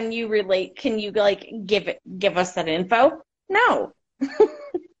 but can you relate? Can you, like, give us that info? No.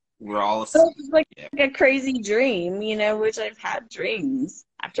 We're all so it's like a crazy dream, you know, which I've had dreams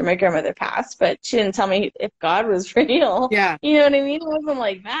after my grandmother passed, but she didn't tell me if God was real. Yeah. You know what I mean? It wasn't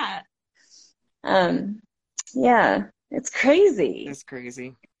like that. Yeah, it's crazy. It's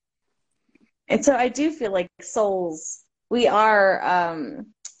crazy. And so I do feel like souls, we are,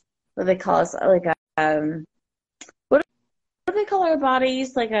 what do they call us? Like, what do they call our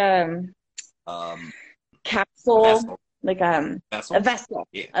bodies? Like a capsule, vessel. Like vessel. A vessel,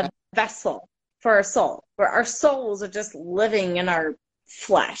 yeah. A vessel for our soul. Where our souls are just living in our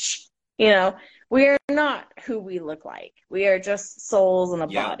flesh. You know, we are not who we look like. We are just souls in a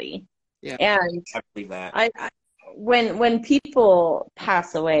body. Yeah. And I believe that. I when people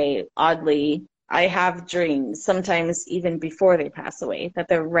pass away, oddly, I have dreams, sometimes even before they pass away, that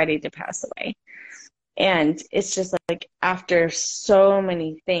they're ready to pass away. And it's just like, after so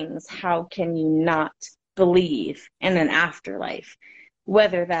many things, how can you not believe in an afterlife?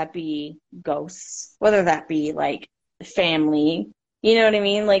 Whether that be ghosts, whether that be like family, you know what I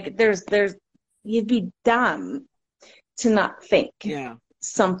mean? Like you'd be dumb to not think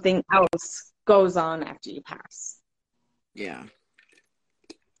something else goes on after you pass. Yeah.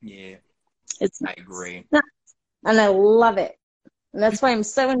 I agree. And I love it. And that's why I'm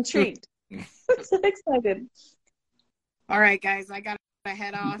so intrigued. I'm so excited. All right, guys, I got to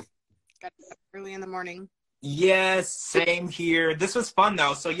head off. Got to get up early in the morning. Yes, same here. This was fun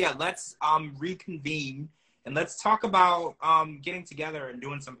though. So yeah, let's reconvene and let's talk about getting together and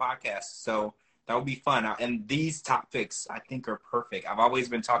doing some podcasts. So that would be fun. And these topics I think are perfect. I've always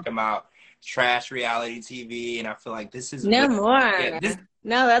been talking about trash reality TV, and I feel like this is no more. Yeah,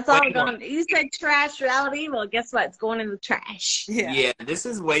 no, that's all going. You said trash reality. Well, guess what? It's going in the trash. Yeah, this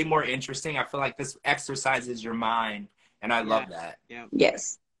is way more interesting. I feel like this exercises your mind, and I love that. Yeah.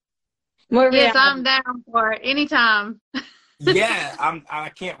 Yes. More yes, reality. I'm down for it anytime. Yeah, I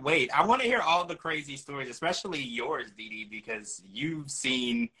can't wait. I want to hear all the crazy stories, especially yours, Dee Dee, because you've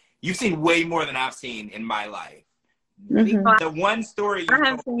seen way more than I've seen in my life. Mm-hmm. The one story I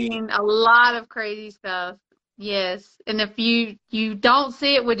have seen a lot of crazy stuff. Yes, and if you don't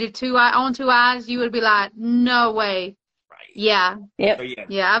see it with your two eyes, you would be like, no way. Right. Yeah. Yep. So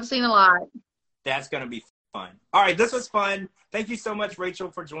yeah, I've seen a lot. That's gonna be fun. All right, this was fun. Thank you so much,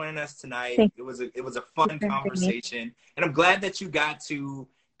 Rachel, for joining us tonight. It was a fun conversation, and I'm glad that you got to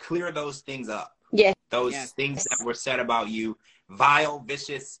clear those things up. Yeah. Those things that were said about you, vile,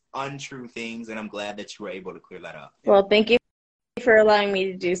 vicious, untrue things, and I'm glad that you were able to clear that up. Well, thank you for allowing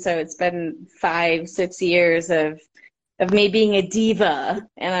me to do so. It's been 5-6 years of me being a diva,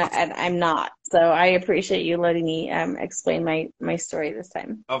 and I'm not. So I appreciate you letting me explain my story this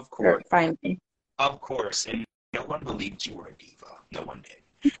time. Of course. Finally. Of course. And no one believed you were a diva. No one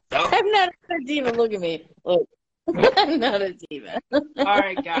did. So, I'm not a diva. Look at me. Look. I'm not a diva. all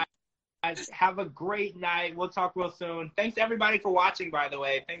right, guys. Have a great night. We'll talk real soon. Thanks, everybody, for watching, by the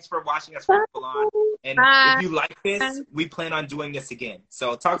way. Thanks for watching us for full on. And if you like this, we plan on doing this again.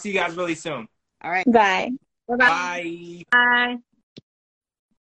 So talk to you guys really soon. All right. Bye. Bye. Bye.